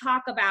let's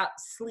talk about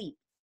sleep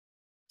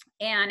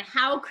and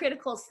how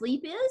critical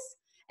sleep is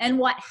and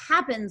what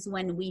happens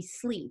when we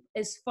sleep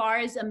as far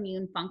as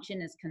immune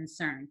function is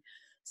concerned.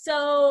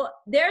 So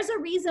there's a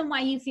reason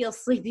why you feel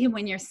sleepy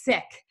when you're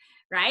sick,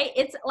 right?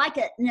 It's like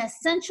an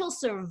essential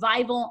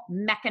survival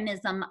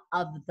mechanism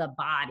of the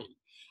body.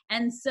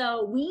 And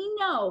so we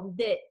know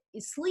that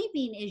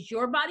sleeping is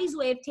your body's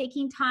way of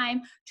taking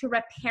time to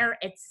repair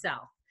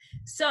itself.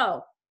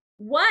 So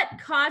what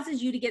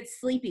causes you to get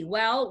sleepy?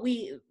 Well,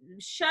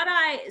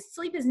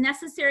 sleep is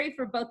necessary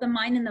for both the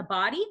mind and the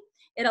body.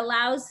 It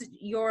allows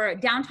your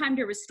downtime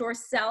to restore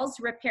cells,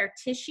 repair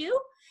tissue,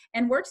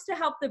 and works to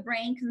help the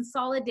brain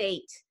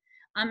consolidate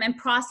and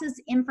process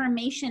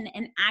information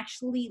and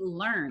actually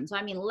learn. So,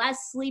 I mean,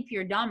 less sleep,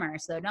 you're dumber.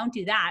 So don't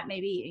do that.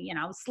 Maybe, you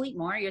know, sleep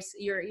more,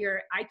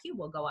 your IQ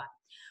will go up.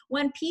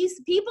 When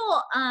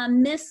people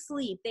miss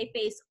sleep, they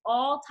face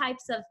all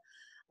types of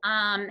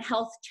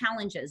health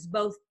challenges,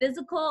 both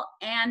physical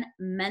and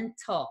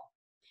mental.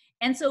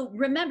 And so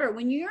remember,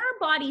 when your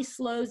body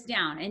slows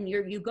down and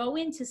you go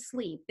into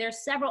sleep,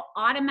 there's several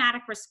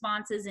automatic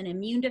responses and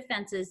immune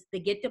defenses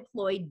that get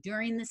deployed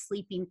during the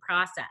sleeping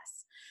process.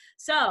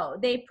 So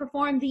they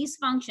perform these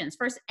functions.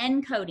 First,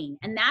 encoding,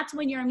 and that's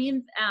when your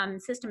immune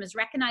system is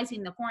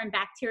recognizing the foreign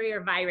bacteria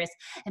or virus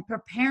and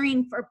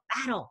preparing for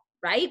battle,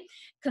 right?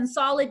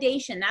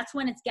 Consolidation, that's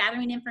when it's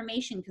gathering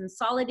information,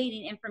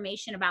 consolidating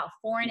information about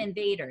foreign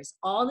invaders.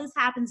 All this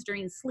happens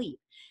during sleep.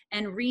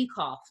 And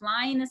recall,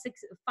 filing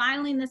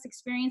this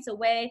experience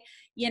away,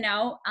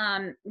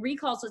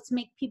 recall, so it's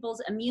make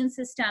people's immune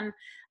system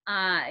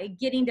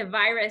getting the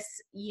virus,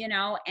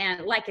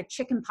 and like a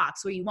chicken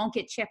pox where you won't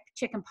get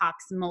chicken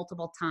pox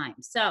multiple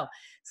times. So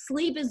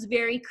sleep is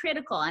very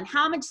critical. And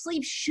how much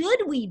sleep should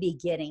we be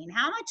getting?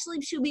 How much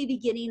sleep should we be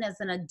getting as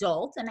an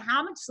adult? And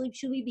how much sleep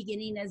should we be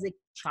getting as a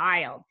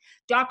child?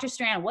 Dr.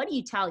 Strand, what do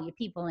you tell your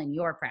people in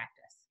your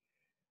practice?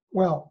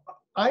 Well,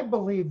 I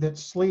believe that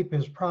sleep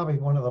is probably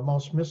one of the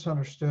most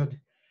misunderstood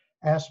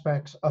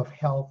aspects of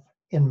health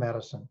in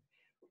medicine.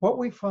 What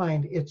we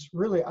find, it's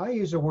really, I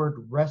use the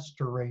word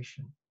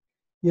restoration.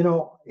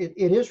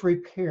 It is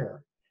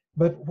repair,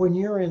 but when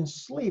you're in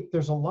sleep,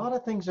 there's a lot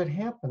of things that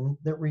happen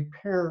that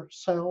repair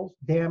cells,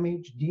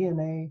 damage,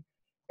 DNA,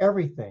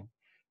 everything.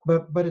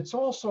 But it's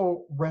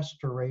also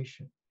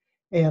restoration.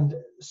 And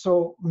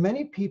so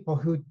many people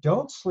who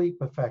don't sleep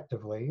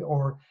effectively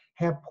or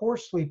have poor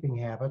sleeping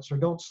habits or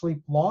don't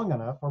sleep long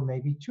enough or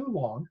maybe too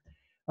long,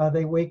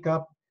 they wake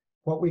up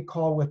what we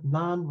call with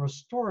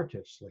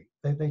non-restorative sleep.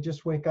 They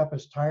just wake up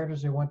as tired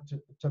as they went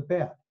to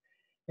bed.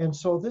 And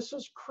so this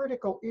is a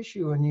critical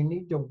issue and you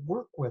need to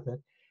work with it.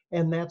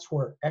 And that's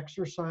where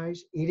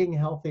exercise, eating a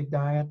healthy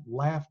diet,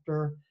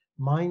 laughter,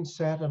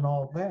 mindset, and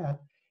all that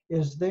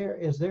is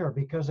there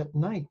because at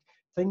night,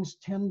 things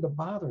tend to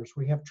bother us.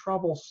 We have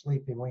trouble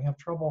sleeping. We have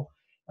trouble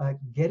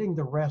getting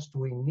the rest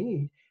we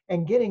need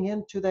and getting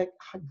into that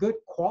good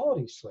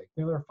quality sleep.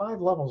 There are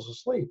 5 levels of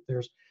sleep.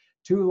 There's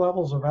 2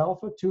 levels of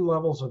alpha, 2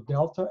 levels of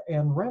delta,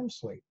 and REM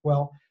sleep.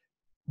 Well,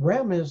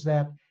 REM is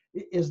that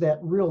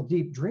real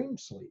deep dream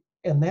sleep.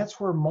 And that's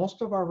where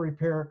most of our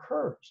repair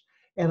occurs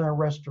and our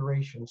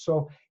restoration.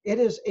 So it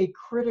is a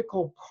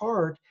critical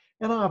part.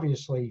 And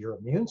obviously your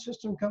immune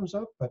system comes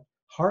up, but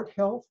heart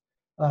health,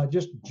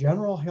 just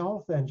general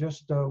health and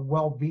just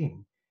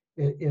well-being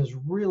is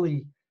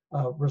really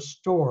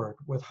restored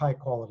with high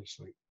quality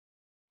sleep.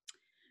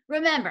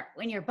 Remember,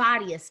 when your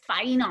body is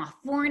fighting off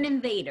foreign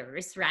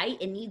invaders, right,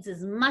 it needs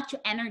as much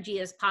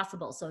energy as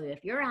possible. So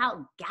if you're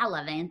out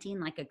gallivanting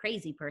like a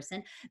crazy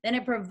person, then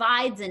it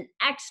provides an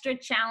extra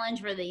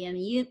challenge for the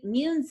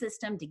immune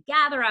system to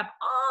gather up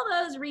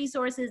all those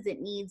resources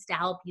it needs to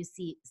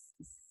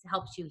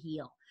helps you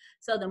heal.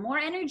 So the more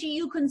energy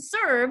you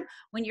conserve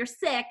when you're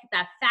sick,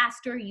 the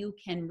faster you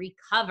can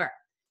recover.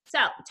 So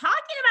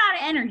talking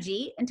about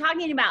energy and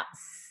talking about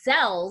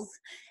cells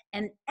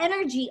and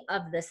energy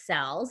of the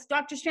cells.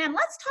 Dr. Strand,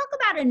 let's talk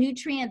about a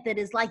nutrient that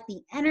is like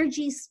the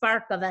energy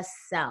spark of a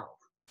cell.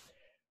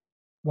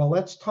 Well,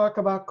 let's talk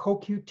about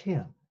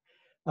CoQ10.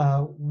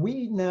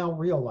 We now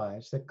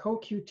realize that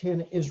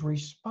CoQ10 is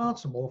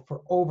responsible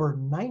for over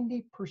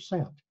 90%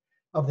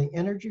 of the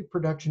energy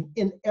production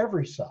in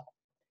every cell.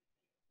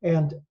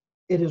 And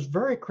it is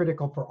very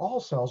critical for all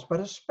cells,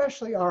 but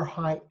especially our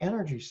high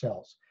energy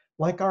cells,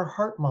 like our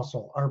heart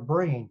muscle, our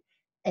brain,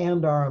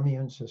 and our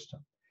immune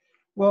system.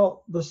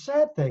 Well, the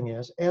sad thing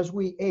is, as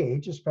we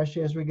age,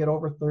 especially as we get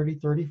over 30,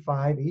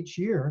 35 each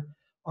year,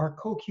 our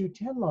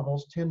CoQ10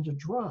 levels tend to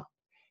drop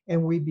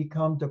and we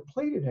become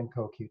depleted in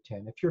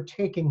CoQ10. If you're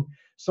taking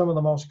some of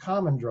the most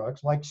common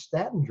drugs, like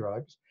statin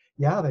drugs,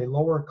 yeah, they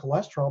lower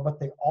cholesterol, but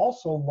they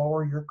also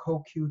lower your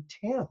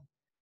CoQ10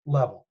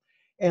 level.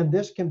 And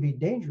this can be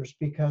dangerous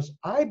because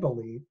I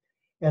believe,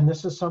 and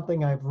this is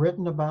something I've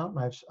written about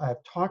and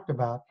I've talked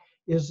about,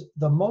 is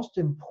the most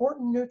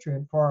important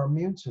nutrient for our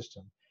immune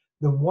system,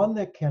 the one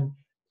that can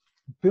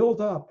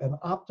build up and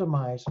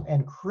optimize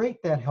and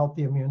create that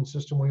healthy immune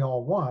system we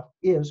all want,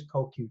 is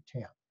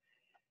CoQ10.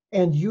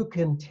 And you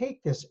can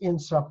take this in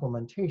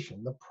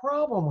supplementation. The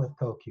problem with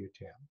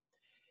CoQ10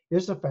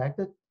 is the fact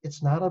that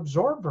it's not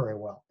absorbed very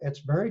well. It's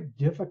very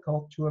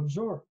difficult to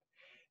absorb.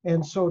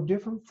 And so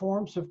different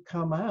forms have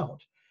come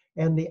out,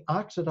 and the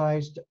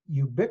oxidized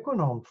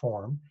ubiquinone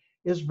form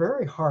is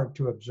very hard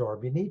to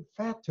absorb. You need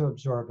fat to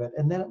absorb it,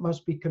 and then it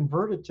must be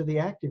converted to the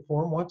active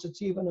form once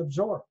it's even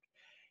absorbed.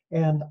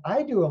 And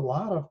I do a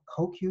lot of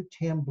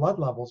CoQ10 blood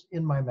levels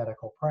in my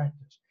medical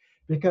practice,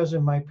 because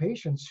in my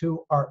patients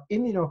who are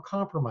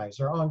immunocompromised,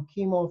 they're on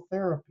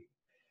chemotherapy,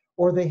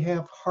 or they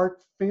have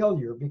heart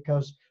failure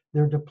because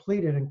they're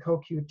depleted in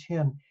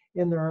CoQ10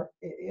 in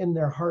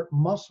their heart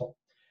muscle,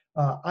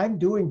 I'm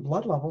doing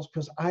blood levels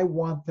because I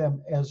want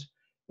them as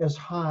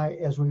high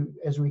as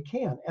we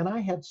can. And I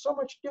had so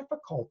much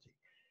difficulty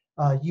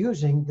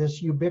using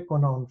this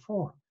ubiquinone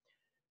form.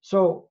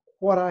 So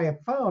what I have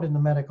found in the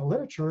medical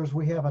literature is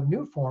we have a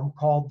new form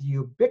called the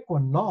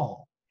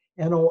ubiquinol,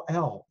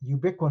 NOL,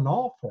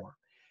 ubiquinol form.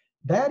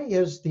 That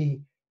is the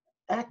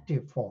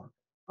active form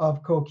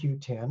of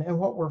CoQ10. And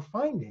what we're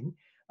finding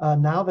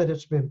now that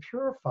it's been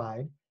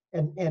purified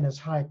and is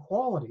high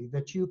quality,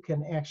 that you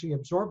can actually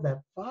absorb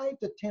that 5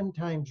 to 10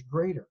 times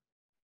greater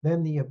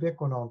than the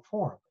ubiquinone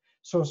form.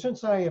 So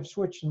since I have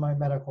switched in my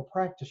medical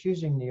practice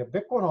using the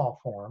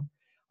ubiquinol form,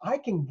 I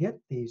can get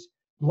these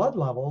blood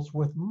levels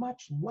with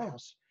much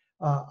less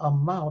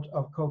amount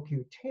of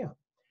CoQ10.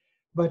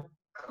 But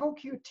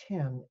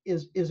CoQ10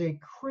 is a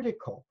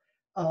critical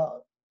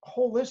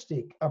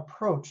holistic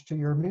approach to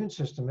your immune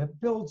system. It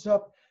builds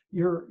up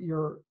your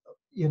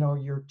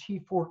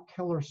T4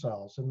 killer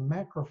cells and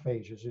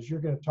macrophages, as you're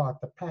going to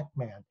talk, the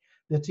Pac-Man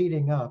that's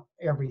eating up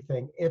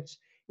everything. It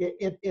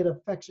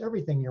affects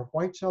everything. Your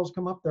white cells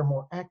come up, they're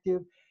more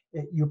active,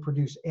 you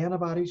produce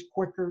antibodies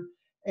quicker,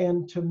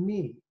 and to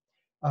me,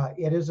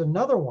 it is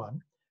another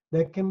one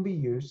that can be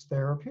used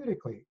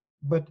therapeutically.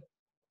 But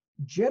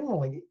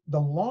generally, the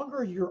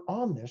longer you're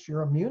on this,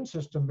 your immune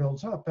system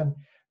builds up. And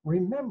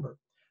remember,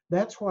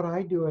 that's what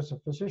I do as a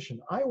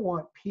physician. I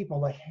want people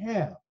to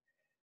have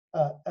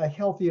a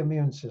healthy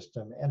immune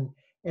system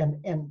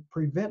and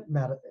prevent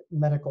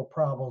medical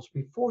problems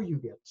before you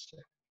get sick.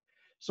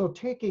 So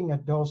taking a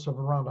dose of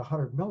around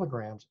 100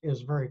 milligrams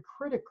is very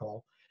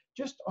critical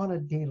just on a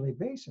daily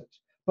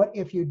basis. But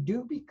if you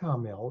do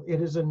become ill, it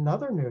is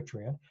another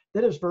nutrient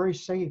that is very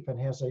safe and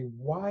has a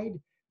wide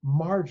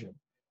margin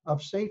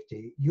of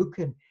safety. You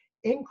can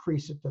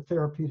increase it to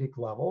therapeutic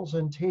levels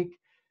and take,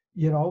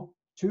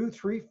 200,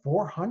 300,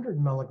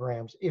 400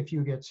 milligrams if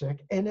you get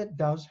sick, and it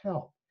does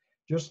help.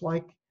 Just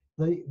like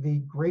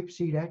the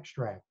grapeseed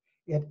extract,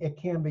 it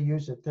can be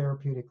used at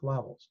therapeutic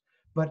levels.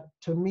 But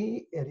to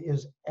me, it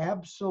is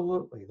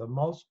absolutely the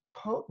most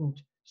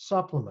potent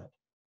supplement,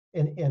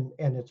 and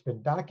it's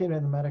been documented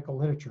in the medical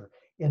literature,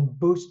 in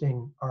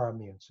boosting our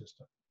immune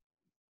system.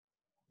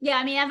 Yeah,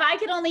 I mean, if I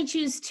could only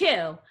choose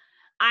two,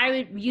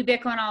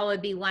 ubiquinol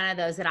would be one of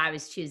those that I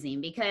was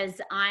choosing,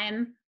 because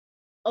I'm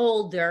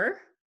olderish.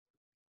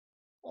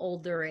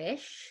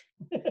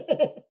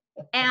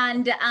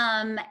 And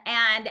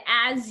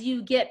as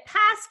you get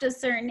past a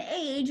certain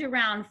age,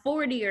 around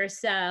 40 or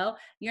so,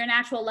 your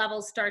natural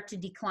levels start to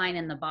decline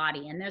in the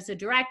body. And there's a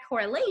direct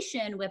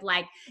correlation with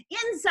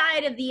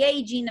inside of the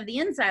aging of the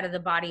inside of the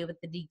body with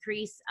the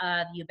decrease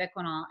of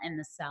ubiquinol in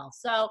the cell.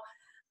 So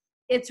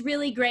it's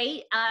really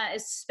great,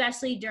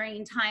 especially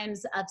during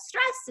times of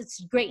stress. It's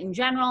great in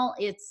general.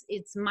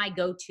 It's my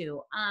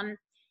go-to.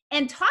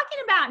 And talking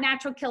about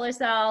natural killer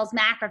cells,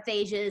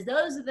 macrophages,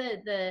 those are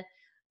the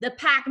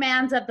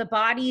Pac-Mans of the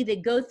body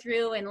that go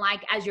through and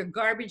as your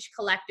garbage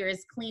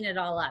collectors, clean it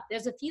all up.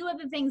 There's a few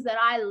other things that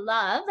I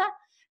love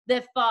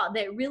that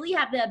really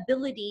have the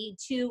ability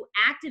to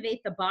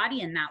activate the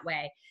body in that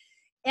way.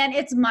 And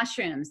it's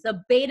mushrooms.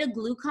 The beta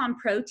glucan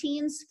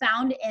proteins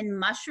found in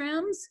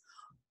mushrooms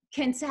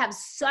can have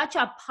such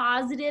a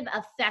positive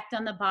effect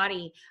on the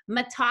body.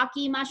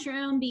 Maitake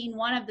mushroom being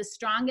one of the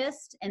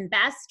strongest and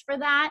best for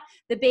that.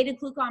 The beta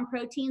glucan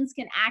proteins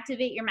can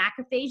activate your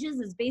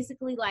macrophages. Is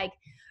basically like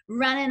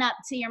running up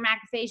to your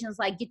macrophages,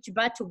 like get your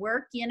butt to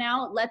work, you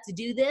know, let's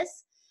do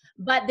this.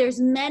 But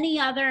there's many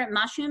other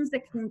mushrooms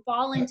that can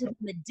fall into the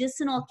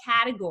medicinal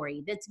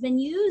category that's been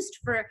used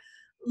for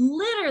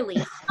literally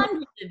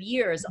hundreds of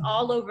years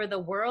all over the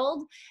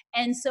world.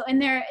 And so,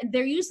 and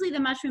they're usually the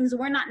mushrooms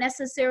we're not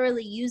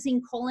necessarily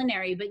using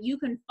culinary, but you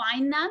can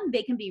find them.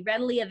 They can be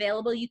readily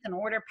available. You can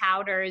order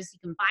powders. You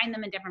can find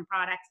them in different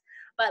products.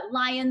 But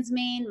lion's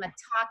mane,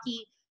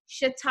 maitake,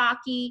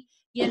 shiitake,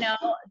 you know,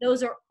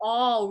 those are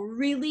all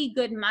really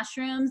good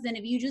mushrooms. And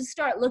if you just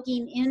start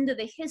looking into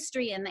the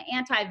history and the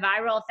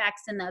antiviral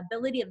effects and the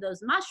ability of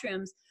those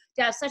mushrooms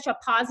to have such a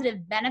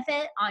positive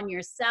benefit on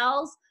your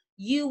cells,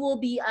 you will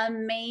be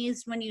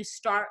amazed when you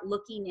start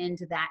looking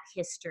into that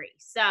history.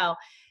 So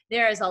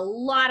there is a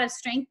lot of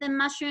strength in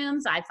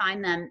mushrooms. I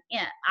find them,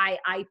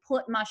 I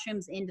put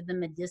mushrooms into the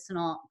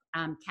medicinal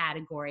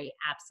category,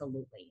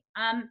 absolutely.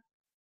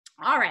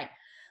 All right,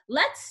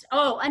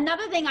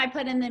 another thing I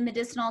put in the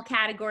medicinal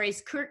category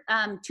is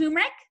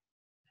turmeric.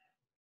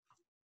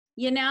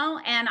 You know,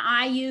 and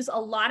I use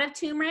a lot of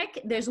turmeric.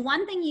 There's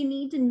one thing you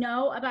need to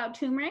know about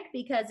turmeric,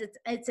 because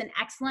it's an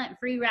excellent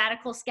free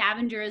radical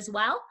scavenger as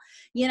well,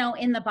 you know,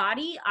 in the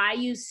body. I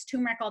use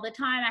turmeric all the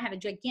time. I have a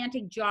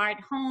gigantic jar at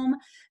home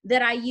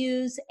that I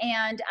use.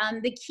 And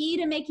the key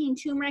to making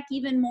turmeric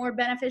even more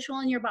beneficial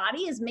in your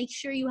body is make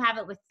sure you have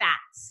it with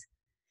fats.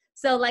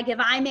 So like if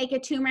I make a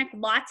turmeric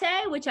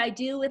latte, which I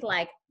do with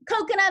like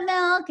coconut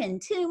milk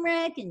and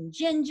turmeric and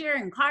ginger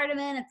and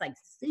cardamom, it's like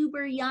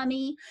super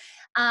yummy.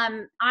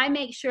 I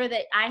make sure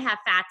that I have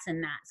fats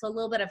in that. So a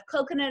little bit of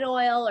coconut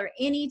oil or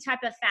any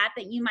type of fat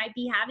that you might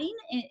be having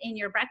in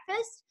your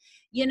breakfast,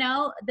 you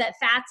know, that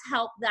fats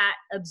help that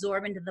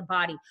absorb into the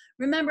body.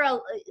 Remember,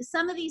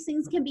 some of these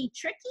things can be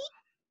tricky.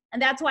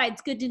 And that's why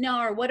it's good to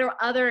know, or what are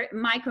other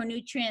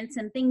micronutrients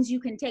and things you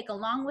can take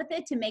along with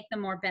it to make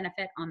them more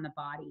benefit on the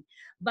body.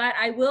 But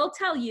I will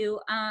tell you,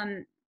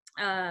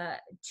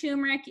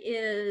 turmeric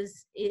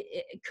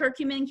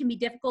curcumin can be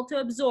difficult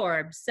to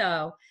absorb.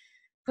 So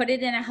put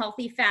it in a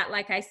healthy fat,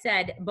 like I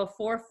said,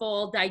 before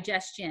full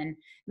digestion.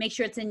 Make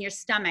sure it's in your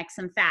stomach,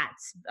 some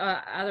fats.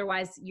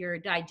 Otherwise, your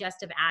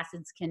digestive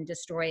acids can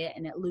destroy it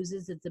and it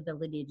loses its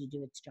ability to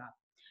do its job.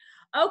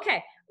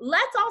 Okay,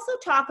 let's also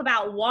talk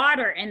about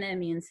water in the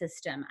immune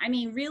system. I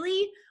mean,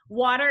 really,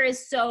 water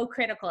is so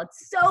critical.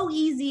 It's so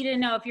easy to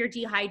know if you're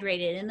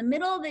dehydrated. In the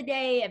middle of the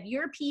day, if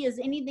your pee is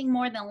anything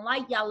more than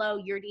light yellow,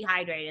 you're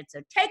dehydrated. So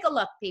take a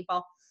look,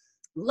 people.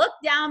 Look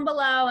down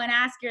below and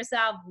ask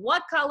yourself,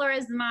 what color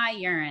is my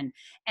urine?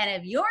 And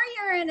if your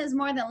urine is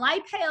more than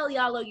light pale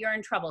yellow, you're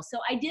in trouble. So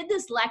I did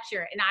this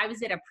lecture and I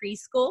was at a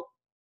preschool.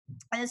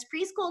 And this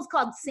preschool is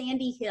called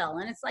Sandy Hill.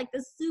 And it's like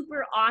this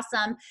super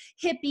awesome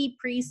hippie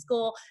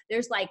preschool.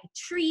 There's like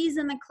trees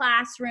in the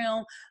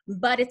classroom,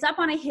 but it's up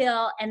on a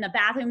hill and the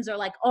bathrooms are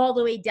like all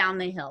the way down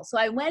the hill. So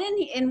I went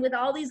in with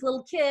all these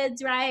little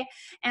kids, right?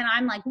 And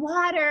I'm like,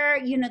 water,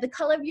 you know, the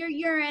color of your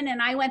urine.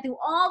 And I went through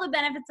all the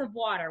benefits of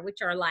water,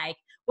 which are like,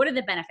 what are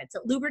the benefits?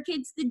 It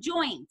lubricates the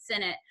joints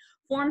and it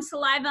forms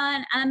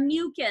saliva and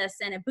mucus,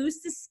 and it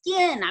boosts the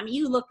skin. I mean,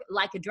 you look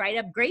like a dried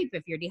up grape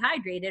if you're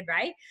dehydrated,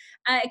 right?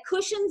 It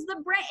cushions the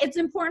brain. It's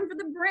important for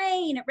the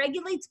brain. It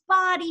regulates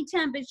body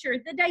temperature,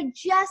 the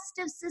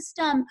digestive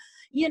system.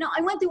 You know,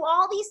 I went through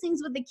all these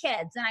things with the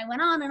kids and I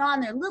went on and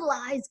on. Their little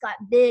eyes got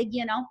big,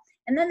 you know.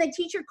 And then the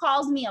teacher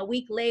calls me a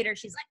week later.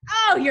 She's like,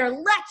 oh, your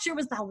lecture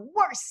was the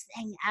worst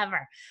thing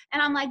ever.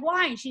 And I'm like,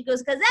 why? And she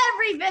goes, because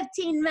every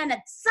 15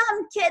 minutes,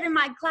 some kid in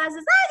my class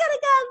says, I gotta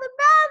go to the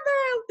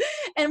bathroom.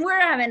 And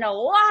we're having to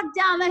walk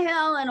down the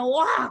hill and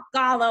walk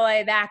all the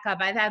way back up.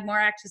 I've had more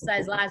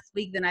exercise last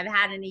week than I've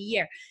had in a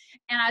year.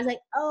 And I was like,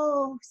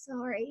 oh,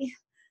 sorry.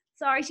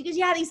 She goes,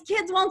 yeah, these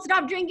kids won't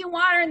stop drinking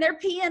water and they're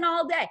peeing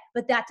all day.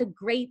 But that's a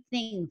great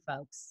thing,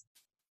 folks.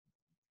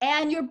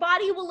 And your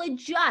body will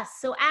adjust.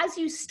 So as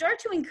you start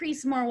to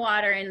increase more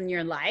water in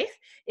your life,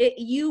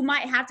 you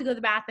might have to go to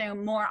the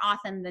bathroom more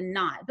often than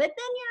not. But then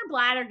your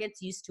bladder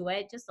gets used to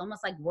it, just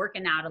almost like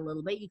working out a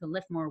little bit. You can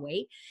lift more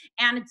weight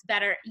and it's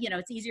better, you know,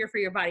 it's easier for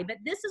your body. But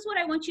this is what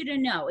I want you to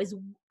know is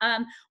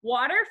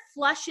water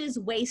flushes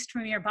waste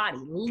from your body,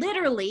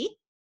 literally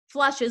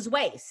flushes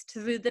waste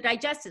through the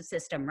digestive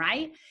system,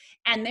 right?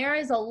 And there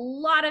is a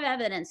lot of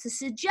evidence to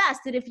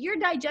suggest that if your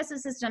digestive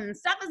system and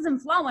stuff isn't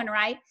flowing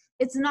right,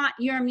 it's not,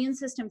 your immune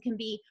system can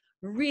be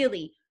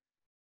really,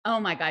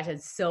 oh my gosh,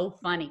 it's so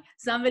funny.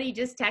 Somebody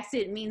just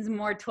texted, it means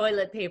more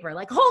toilet paper.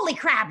 Like, holy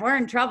crap, we're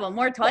in trouble.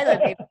 More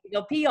toilet paper. We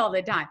go pee all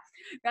the time,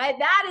 right?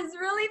 That is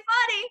really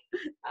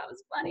funny. That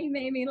was funny,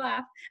 made me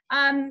laugh.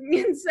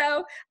 And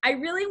so I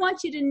really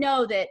want you to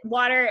know that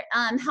water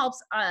helps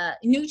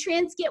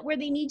nutrients get where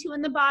they need to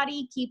in the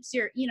body, keeps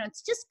your, you know,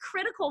 it's just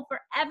critical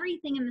for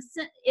everything in the,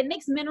 it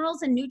makes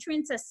minerals and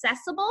nutrients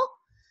accessible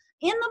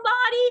in the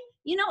body.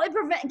 You know, it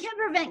can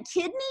prevent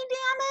kidney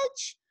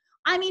damage.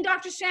 I mean,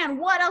 Dr. Strand,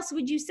 what else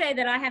would you say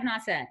that I have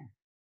not said?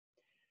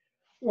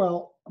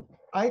 Well,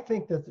 I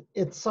think that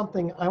it's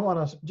something I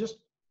want to just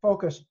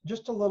focus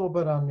just a little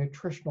bit on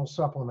nutritional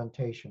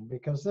supplementation,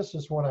 because this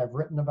is what I've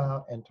written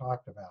about and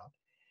talked about.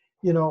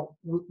 You know,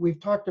 we've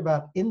talked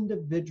about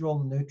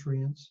individual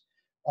nutrients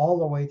all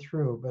the way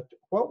through, but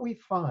what we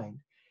find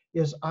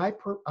is I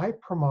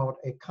promote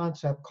a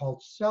concept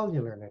called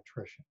cellular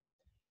nutrition.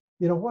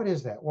 You know, what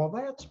is that? Well,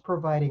 that's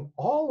providing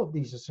all of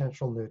these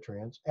essential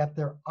nutrients at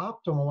their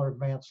optimal or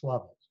advanced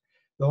levels.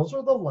 Those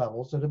are the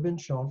levels that have been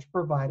shown to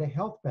provide a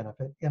health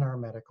benefit in our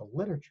medical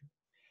literature.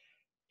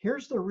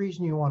 Here's the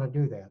reason you want to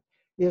do that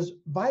is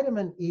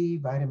vitamin E,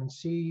 vitamin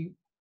C,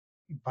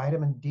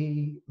 vitamin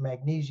D,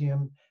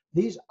 magnesium,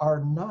 these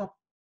are not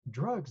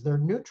drugs. They're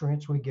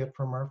nutrients we get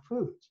from our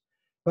foods.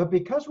 But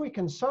because we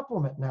can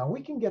supplement now,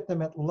 we can get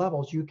them at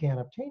levels you can't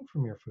obtain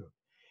from your food.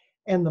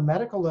 And the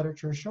medical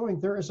literature is showing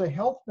there is a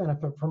health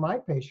benefit for my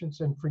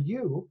patients and for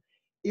you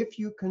if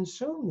you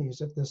consume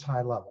these at this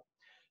high level.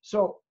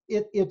 So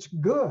it's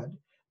good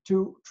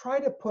to try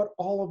to put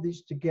all of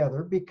these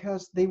together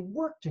because they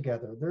work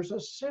together. There's a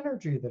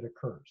synergy that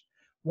occurs.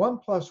 1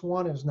 +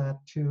 1 is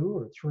not 2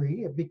 or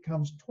 3, it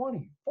becomes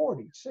 20,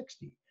 40,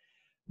 60.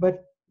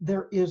 But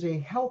there is a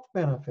health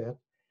benefit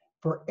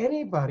for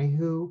anybody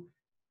who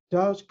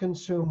does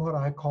consume what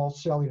I call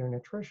cellular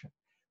nutrition.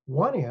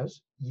 One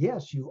is,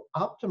 yes, you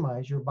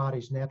optimize your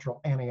body's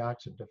natural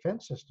antioxidant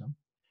defense system,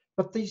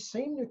 but these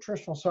same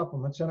nutritional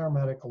supplements in our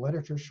medical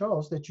literature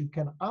shows that you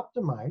can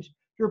optimize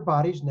your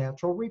body's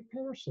natural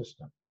repair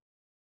system.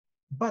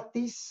 But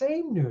these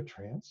same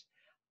nutrients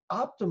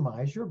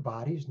optimize your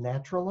body's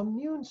natural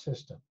immune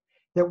system,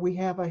 that we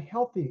have a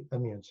healthy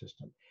immune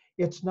system.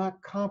 It's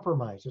not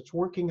compromised, it's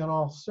working on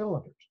all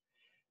cylinders.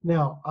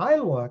 Now, I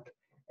look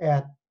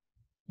at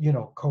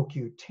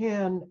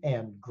CoQ10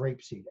 and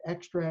grapeseed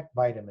extract,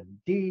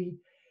 vitamin D,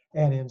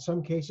 and in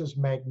some cases,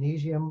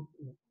 magnesium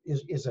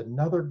is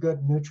another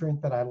good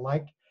nutrient that I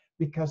like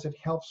because it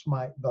helps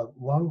the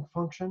lung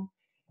function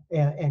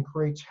and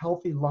creates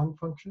healthy lung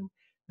function.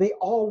 They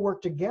all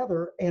work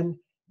together and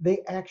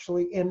they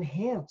actually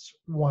enhance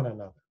one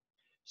another.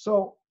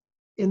 So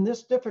in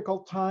this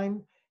difficult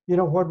time, when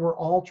we're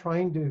all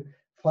trying to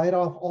fight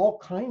off all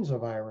kinds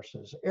of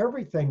viruses,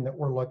 everything that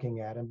we're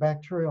looking at, and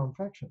bacterial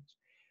infections,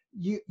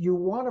 you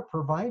want to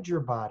provide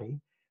your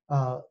body,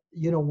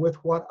 with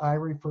what I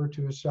refer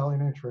to as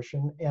cellular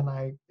nutrition. And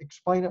I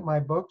explain it in my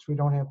books. We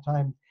don't have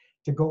time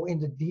to go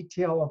into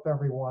detail of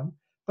every one,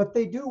 but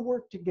they do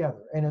work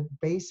together. And it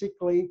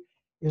basically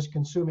is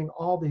consuming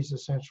all these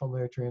essential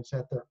nutrients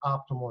at their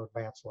optimal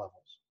advanced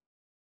levels.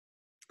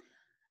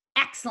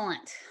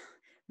 Excellent.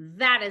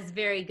 That is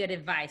very good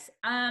advice.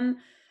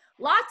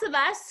 Lots of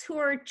us who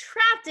are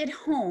trapped at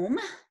home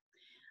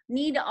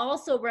need to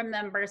also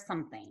remember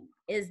something,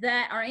 is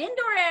that our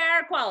indoor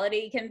air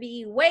quality can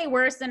be way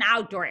worse than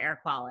outdoor air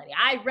quality.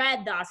 I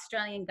read the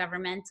Australian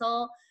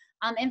governmental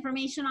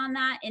information on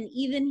that, and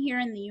even here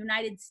in the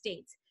United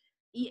States.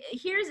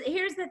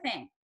 Here's the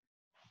thing.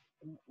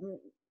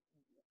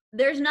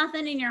 There's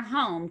nothing in your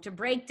home to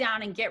break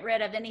down and get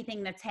rid of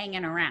anything that's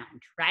hanging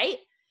around, right?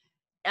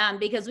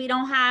 Because we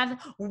don't have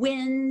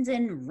wind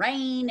and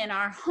rain in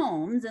our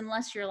homes,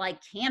 unless you're like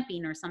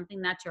camping or something,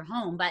 that's your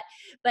home. But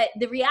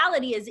the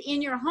reality is,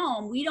 in your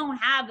home, we don't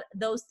have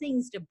those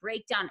things to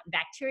break down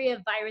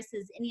bacteria,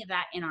 viruses, any of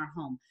that in our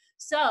home.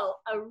 So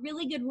a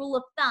really good rule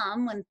of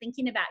thumb when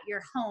thinking about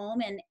your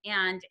home and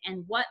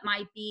what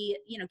might be,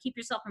 keep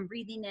yourself from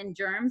breathing in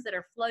germs that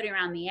are floating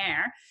around the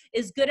air,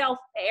 is good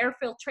air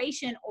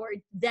filtration or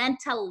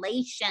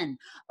ventilation.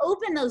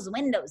 Open those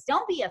windows.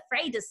 Don't be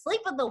afraid to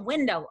sleep with the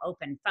window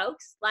open,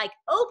 folks. Like,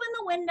 open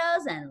the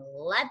windows and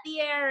let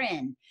the air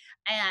in,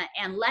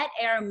 and let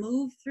air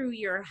move through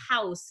your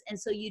house. And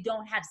so you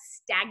don't have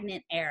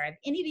stagnant air. Have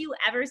any of you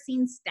ever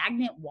seen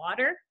stagnant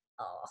water?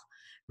 Oh,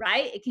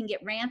 right? It can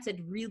get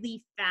rancid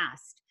really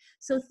fast.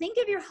 So think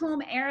of your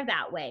home air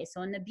that way.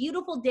 So in the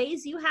beautiful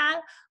days you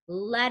have,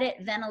 let it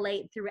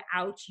ventilate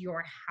throughout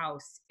your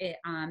house,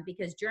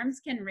 because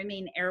germs can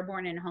remain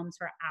airborne in homes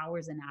for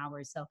hours and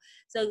hours.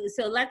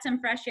 So let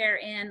some fresh air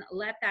in,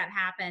 let that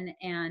happen,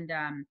 and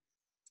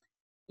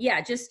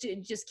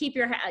just keep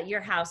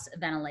your house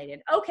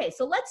ventilated. Okay,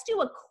 so let's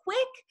do a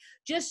quick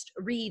just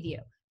review.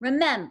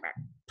 Remember,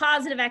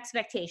 positive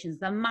expectations.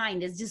 The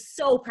mind is just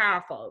so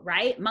powerful,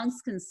 right?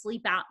 Monks can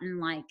sleep out in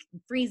like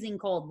freezing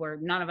cold where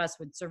none of us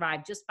would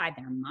survive just by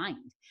their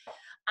mind.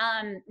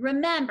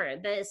 Remember,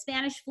 the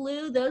Spanish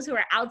flu, those who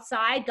are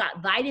outside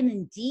got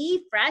vitamin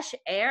D, fresh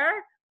air.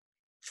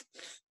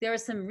 There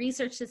was some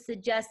research to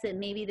suggest that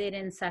maybe they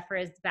didn't suffer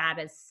as bad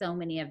as so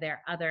many of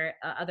their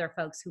other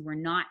folks who were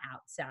not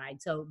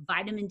outside. So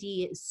vitamin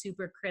D is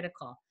super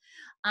critical.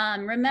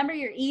 Remember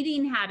your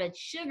eating habits.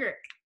 Sugar,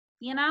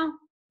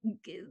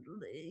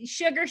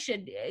 sugar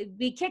should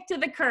be kicked to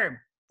the curb,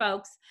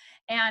 folks.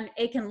 And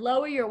it can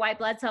lower your white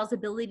blood cells'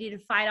 ability to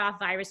fight off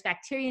virus,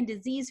 bacteria, and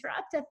disease for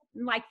up to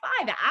like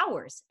 5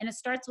 hours. And it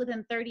starts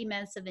within 30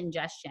 minutes of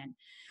ingestion.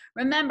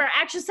 Remember,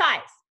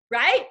 exercise,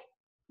 right?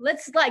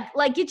 let's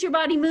like get your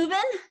body moving.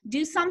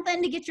 Do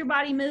something to get your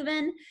body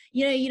moving.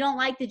 You know, you don't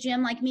like the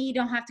gym like me, you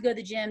don't have to go to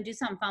the gym. Do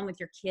something fun with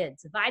your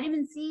kids.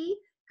 Vitamin C,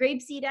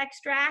 grapeseed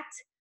extract,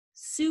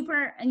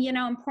 super, you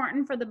know,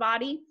 important for the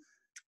body.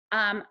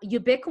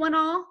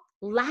 Ubiquinol,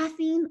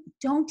 laughing.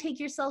 Don't take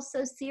yourself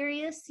so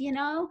serious, you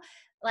know,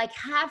 like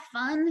have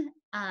fun,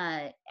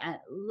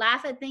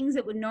 laugh at things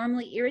that would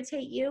normally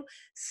irritate you.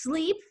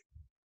 Sleep,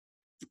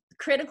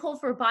 critical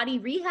for body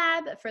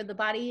rehab, for the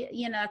body,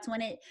 you know, that's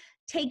when it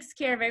takes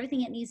care of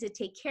everything it needs to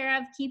take care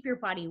of. Keep your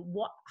body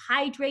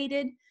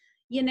hydrated,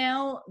 you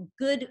know,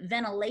 good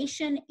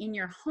ventilation in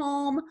your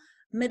home.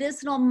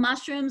 Medicinal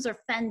mushrooms are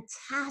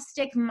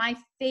fantastic. My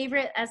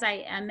favorite, as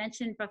I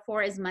mentioned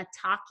before, is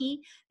maitake.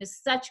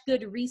 There's such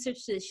good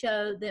research to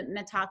show that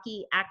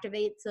maitake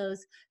activates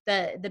those,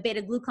 the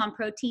beta glucan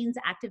proteins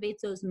activates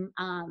those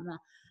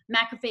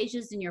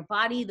macrophages in your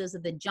body. Those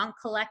are the junk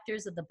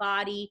collectors of the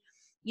body,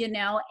 you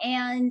know,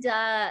 and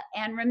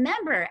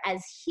remember,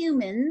 as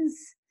humans,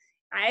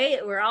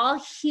 right, we're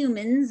all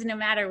humans no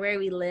matter where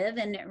we live,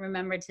 and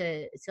remember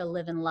to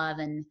live and love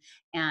and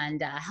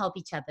help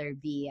each other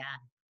be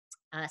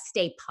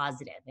stay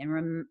positive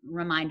and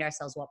remind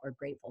ourselves what we're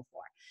grateful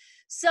for.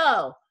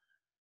 So,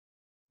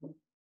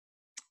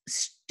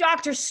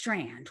 Dr.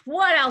 Strand,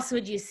 what else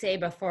would you say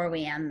before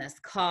we end this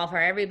call for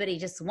everybody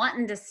just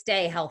wanting to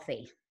stay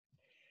healthy?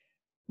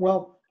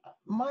 Well,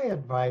 my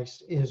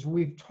advice is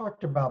we've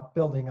talked about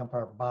building up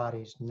our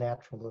body's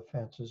natural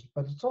defenses,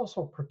 but it's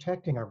also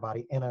protecting our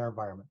body and our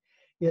environment.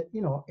 It,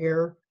 you know,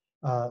 air,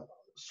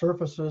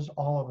 surfaces,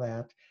 all of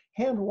that.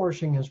 Hand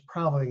washing is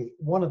probably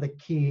one of the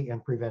key in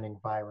preventing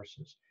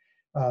viruses.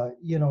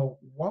 You know,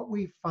 what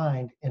we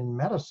find in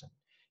medicine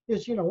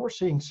is, you know, we're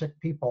seeing sick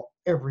people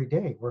every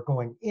day. We're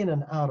going in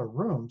and out of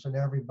rooms and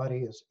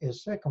everybody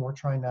is sick, and we're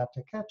trying not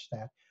to catch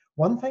that.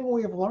 One thing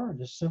we have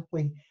learned is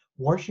simply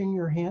washing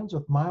your hands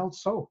with mild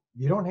soap.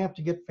 You don't have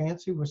to get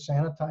fancy with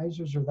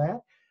sanitizers or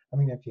that. I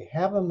mean, if you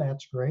have them,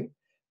 that's great.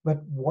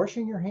 But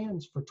washing your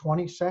hands for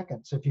 20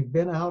 seconds, if you've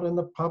been out in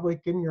the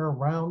public and you're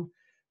around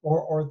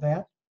or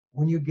that,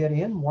 when you get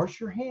in, wash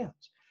your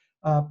hands.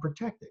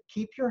 Protect it.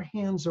 Keep your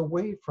hands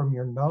away from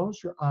your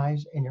nose, your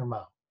eyes, and your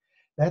mouth.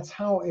 That's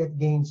how it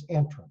gains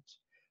entrance.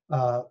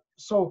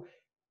 So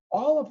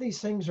all of these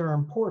things are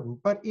important.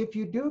 But if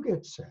you do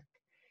get sick,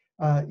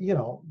 you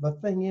know, the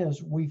thing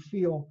is, we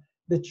feel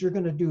that you're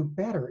going to do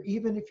better,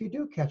 even if you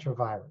do catch a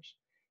virus.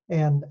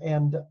 And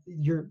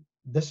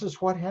this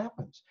is what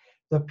happens.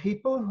 The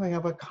people who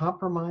have a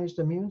compromised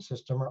immune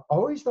system are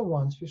always the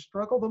ones who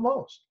struggle the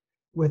most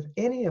with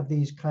any of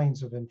these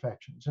kinds of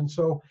infections. And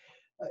so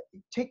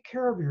take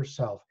care of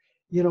yourself,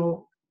 you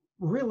know,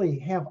 really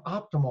have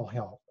optimal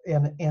health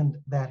and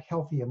that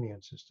healthy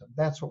immune system.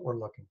 That's what we're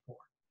looking for.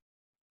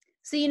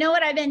 So you know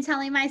what I've been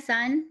telling my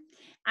son?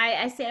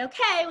 I say,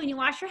 okay, when you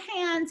wash your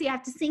hands, you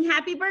have to sing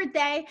happy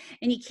birthday,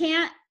 and you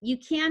can't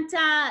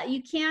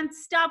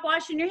stop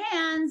washing your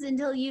hands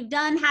until you've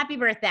done happy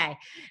birthday.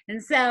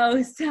 And so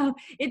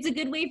it's a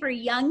good way for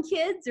young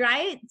kids,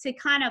 right, to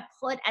kind of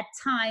put a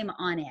time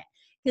on it.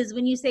 Because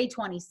when you say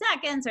 20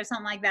 seconds or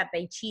something like that,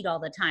 they cheat all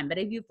the time. But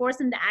if you force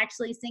them to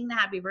actually sing the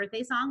happy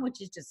birthday song, which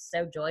is just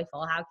so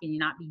joyful, how can you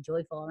not be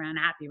joyful around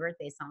a happy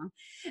birthday song?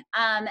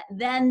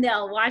 Then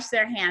they'll wash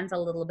their hands a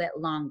little bit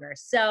longer.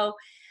 So,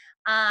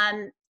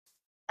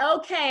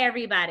 okay,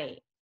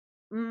 everybody.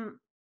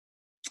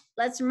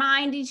 Let's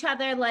remind each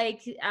other,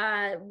 like,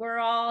 we're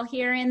all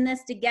here in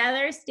this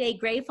together. Stay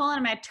grateful. And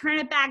I'm going to turn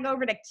it back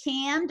over to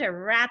Cam to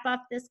wrap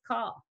up this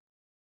call.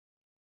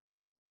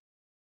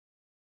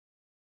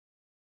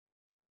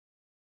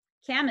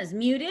 Cam is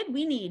muted.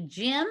 We need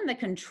Jim, the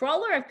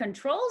controller of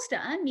controls, to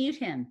unmute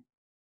him.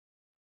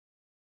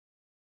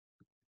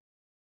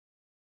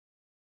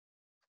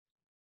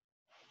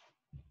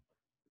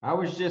 I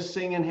was just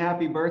singing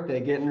happy birthday,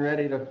 getting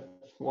ready to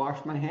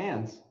wash my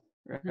hands,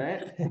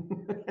 right?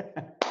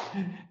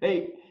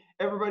 Hey,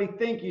 everybody,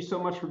 thank you so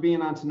much for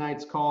being on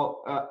tonight's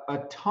call. A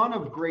ton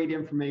of great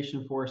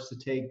information for us to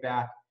take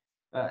back,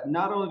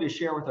 not only to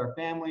share with our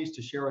families,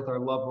 to share with our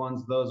loved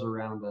ones, those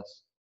around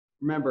us.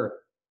 Remember,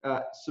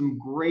 some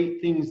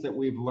great things that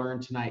we've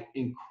learned tonight,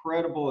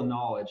 incredible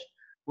knowledge.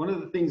 One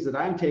of the things that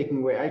I'm taking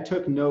away, I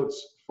took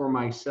notes for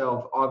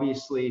myself.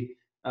 Obviously,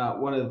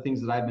 one of the things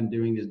that I've been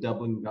doing is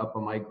doubling up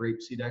on my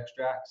grapeseed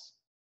extracts.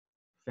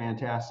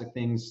 Fantastic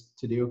things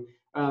to do.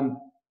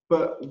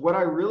 But what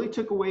I really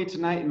took away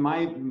tonight, and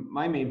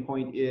my main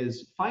point,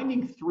 is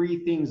finding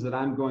 3 things that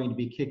I'm going to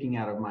be kicking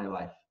out of my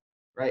life,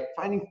 right?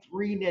 Finding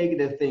 3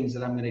 negative things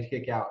that I'm going to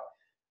kick out.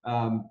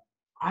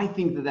 I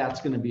think that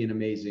that's going to be an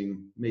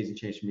amazing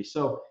change for me.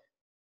 So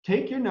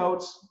take your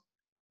notes.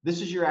 This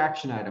is your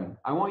action item.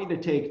 I want you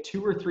to take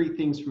 2 or 3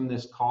 things from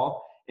this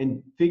call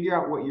and figure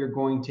out what you're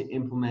going to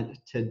implement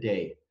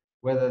today,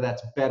 whether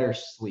that's better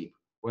sleep,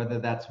 whether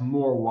that's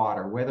more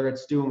water, whether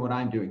it's doing what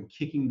I'm doing,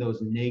 kicking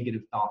those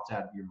negative thoughts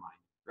out of your mind,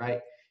 right?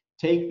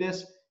 Take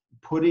this,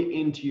 put it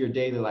into your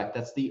daily life.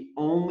 That's the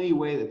only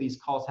way that these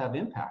calls have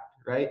impact,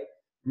 right?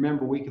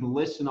 Remember, we can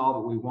listen all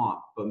that we want,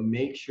 but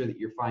make sure that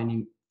you're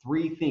finding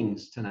 3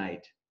 things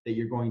tonight that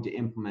you're going to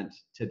implement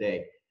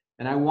today.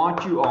 And I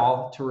want you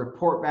all to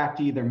report back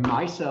to either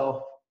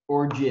myself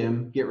or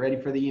Jim. Get ready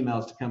for the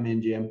emails to come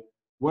in, Jim.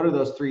 What are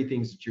those 3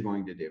 things that you're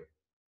going to do?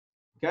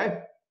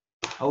 Okay?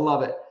 I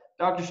love it.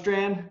 Dr.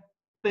 Strand,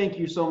 thank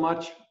you so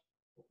much.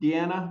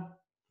 Deanna,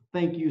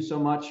 thank you so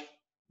much.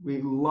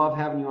 We love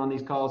having you on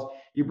these calls.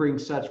 You bring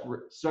such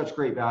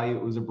great value.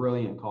 It was a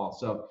brilliant call.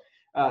 So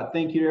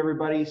thank you to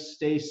everybody.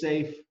 Stay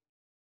safe.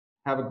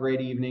 Have a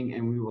great evening,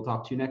 and we will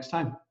talk to you next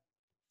time.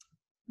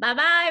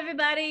 Bye-bye,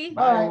 everybody.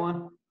 Bye,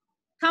 everyone.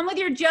 Come with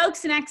your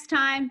jokes next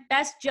time.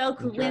 Best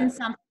joke who wins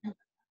something.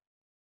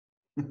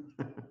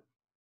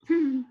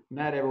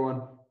 Night,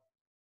 everyone.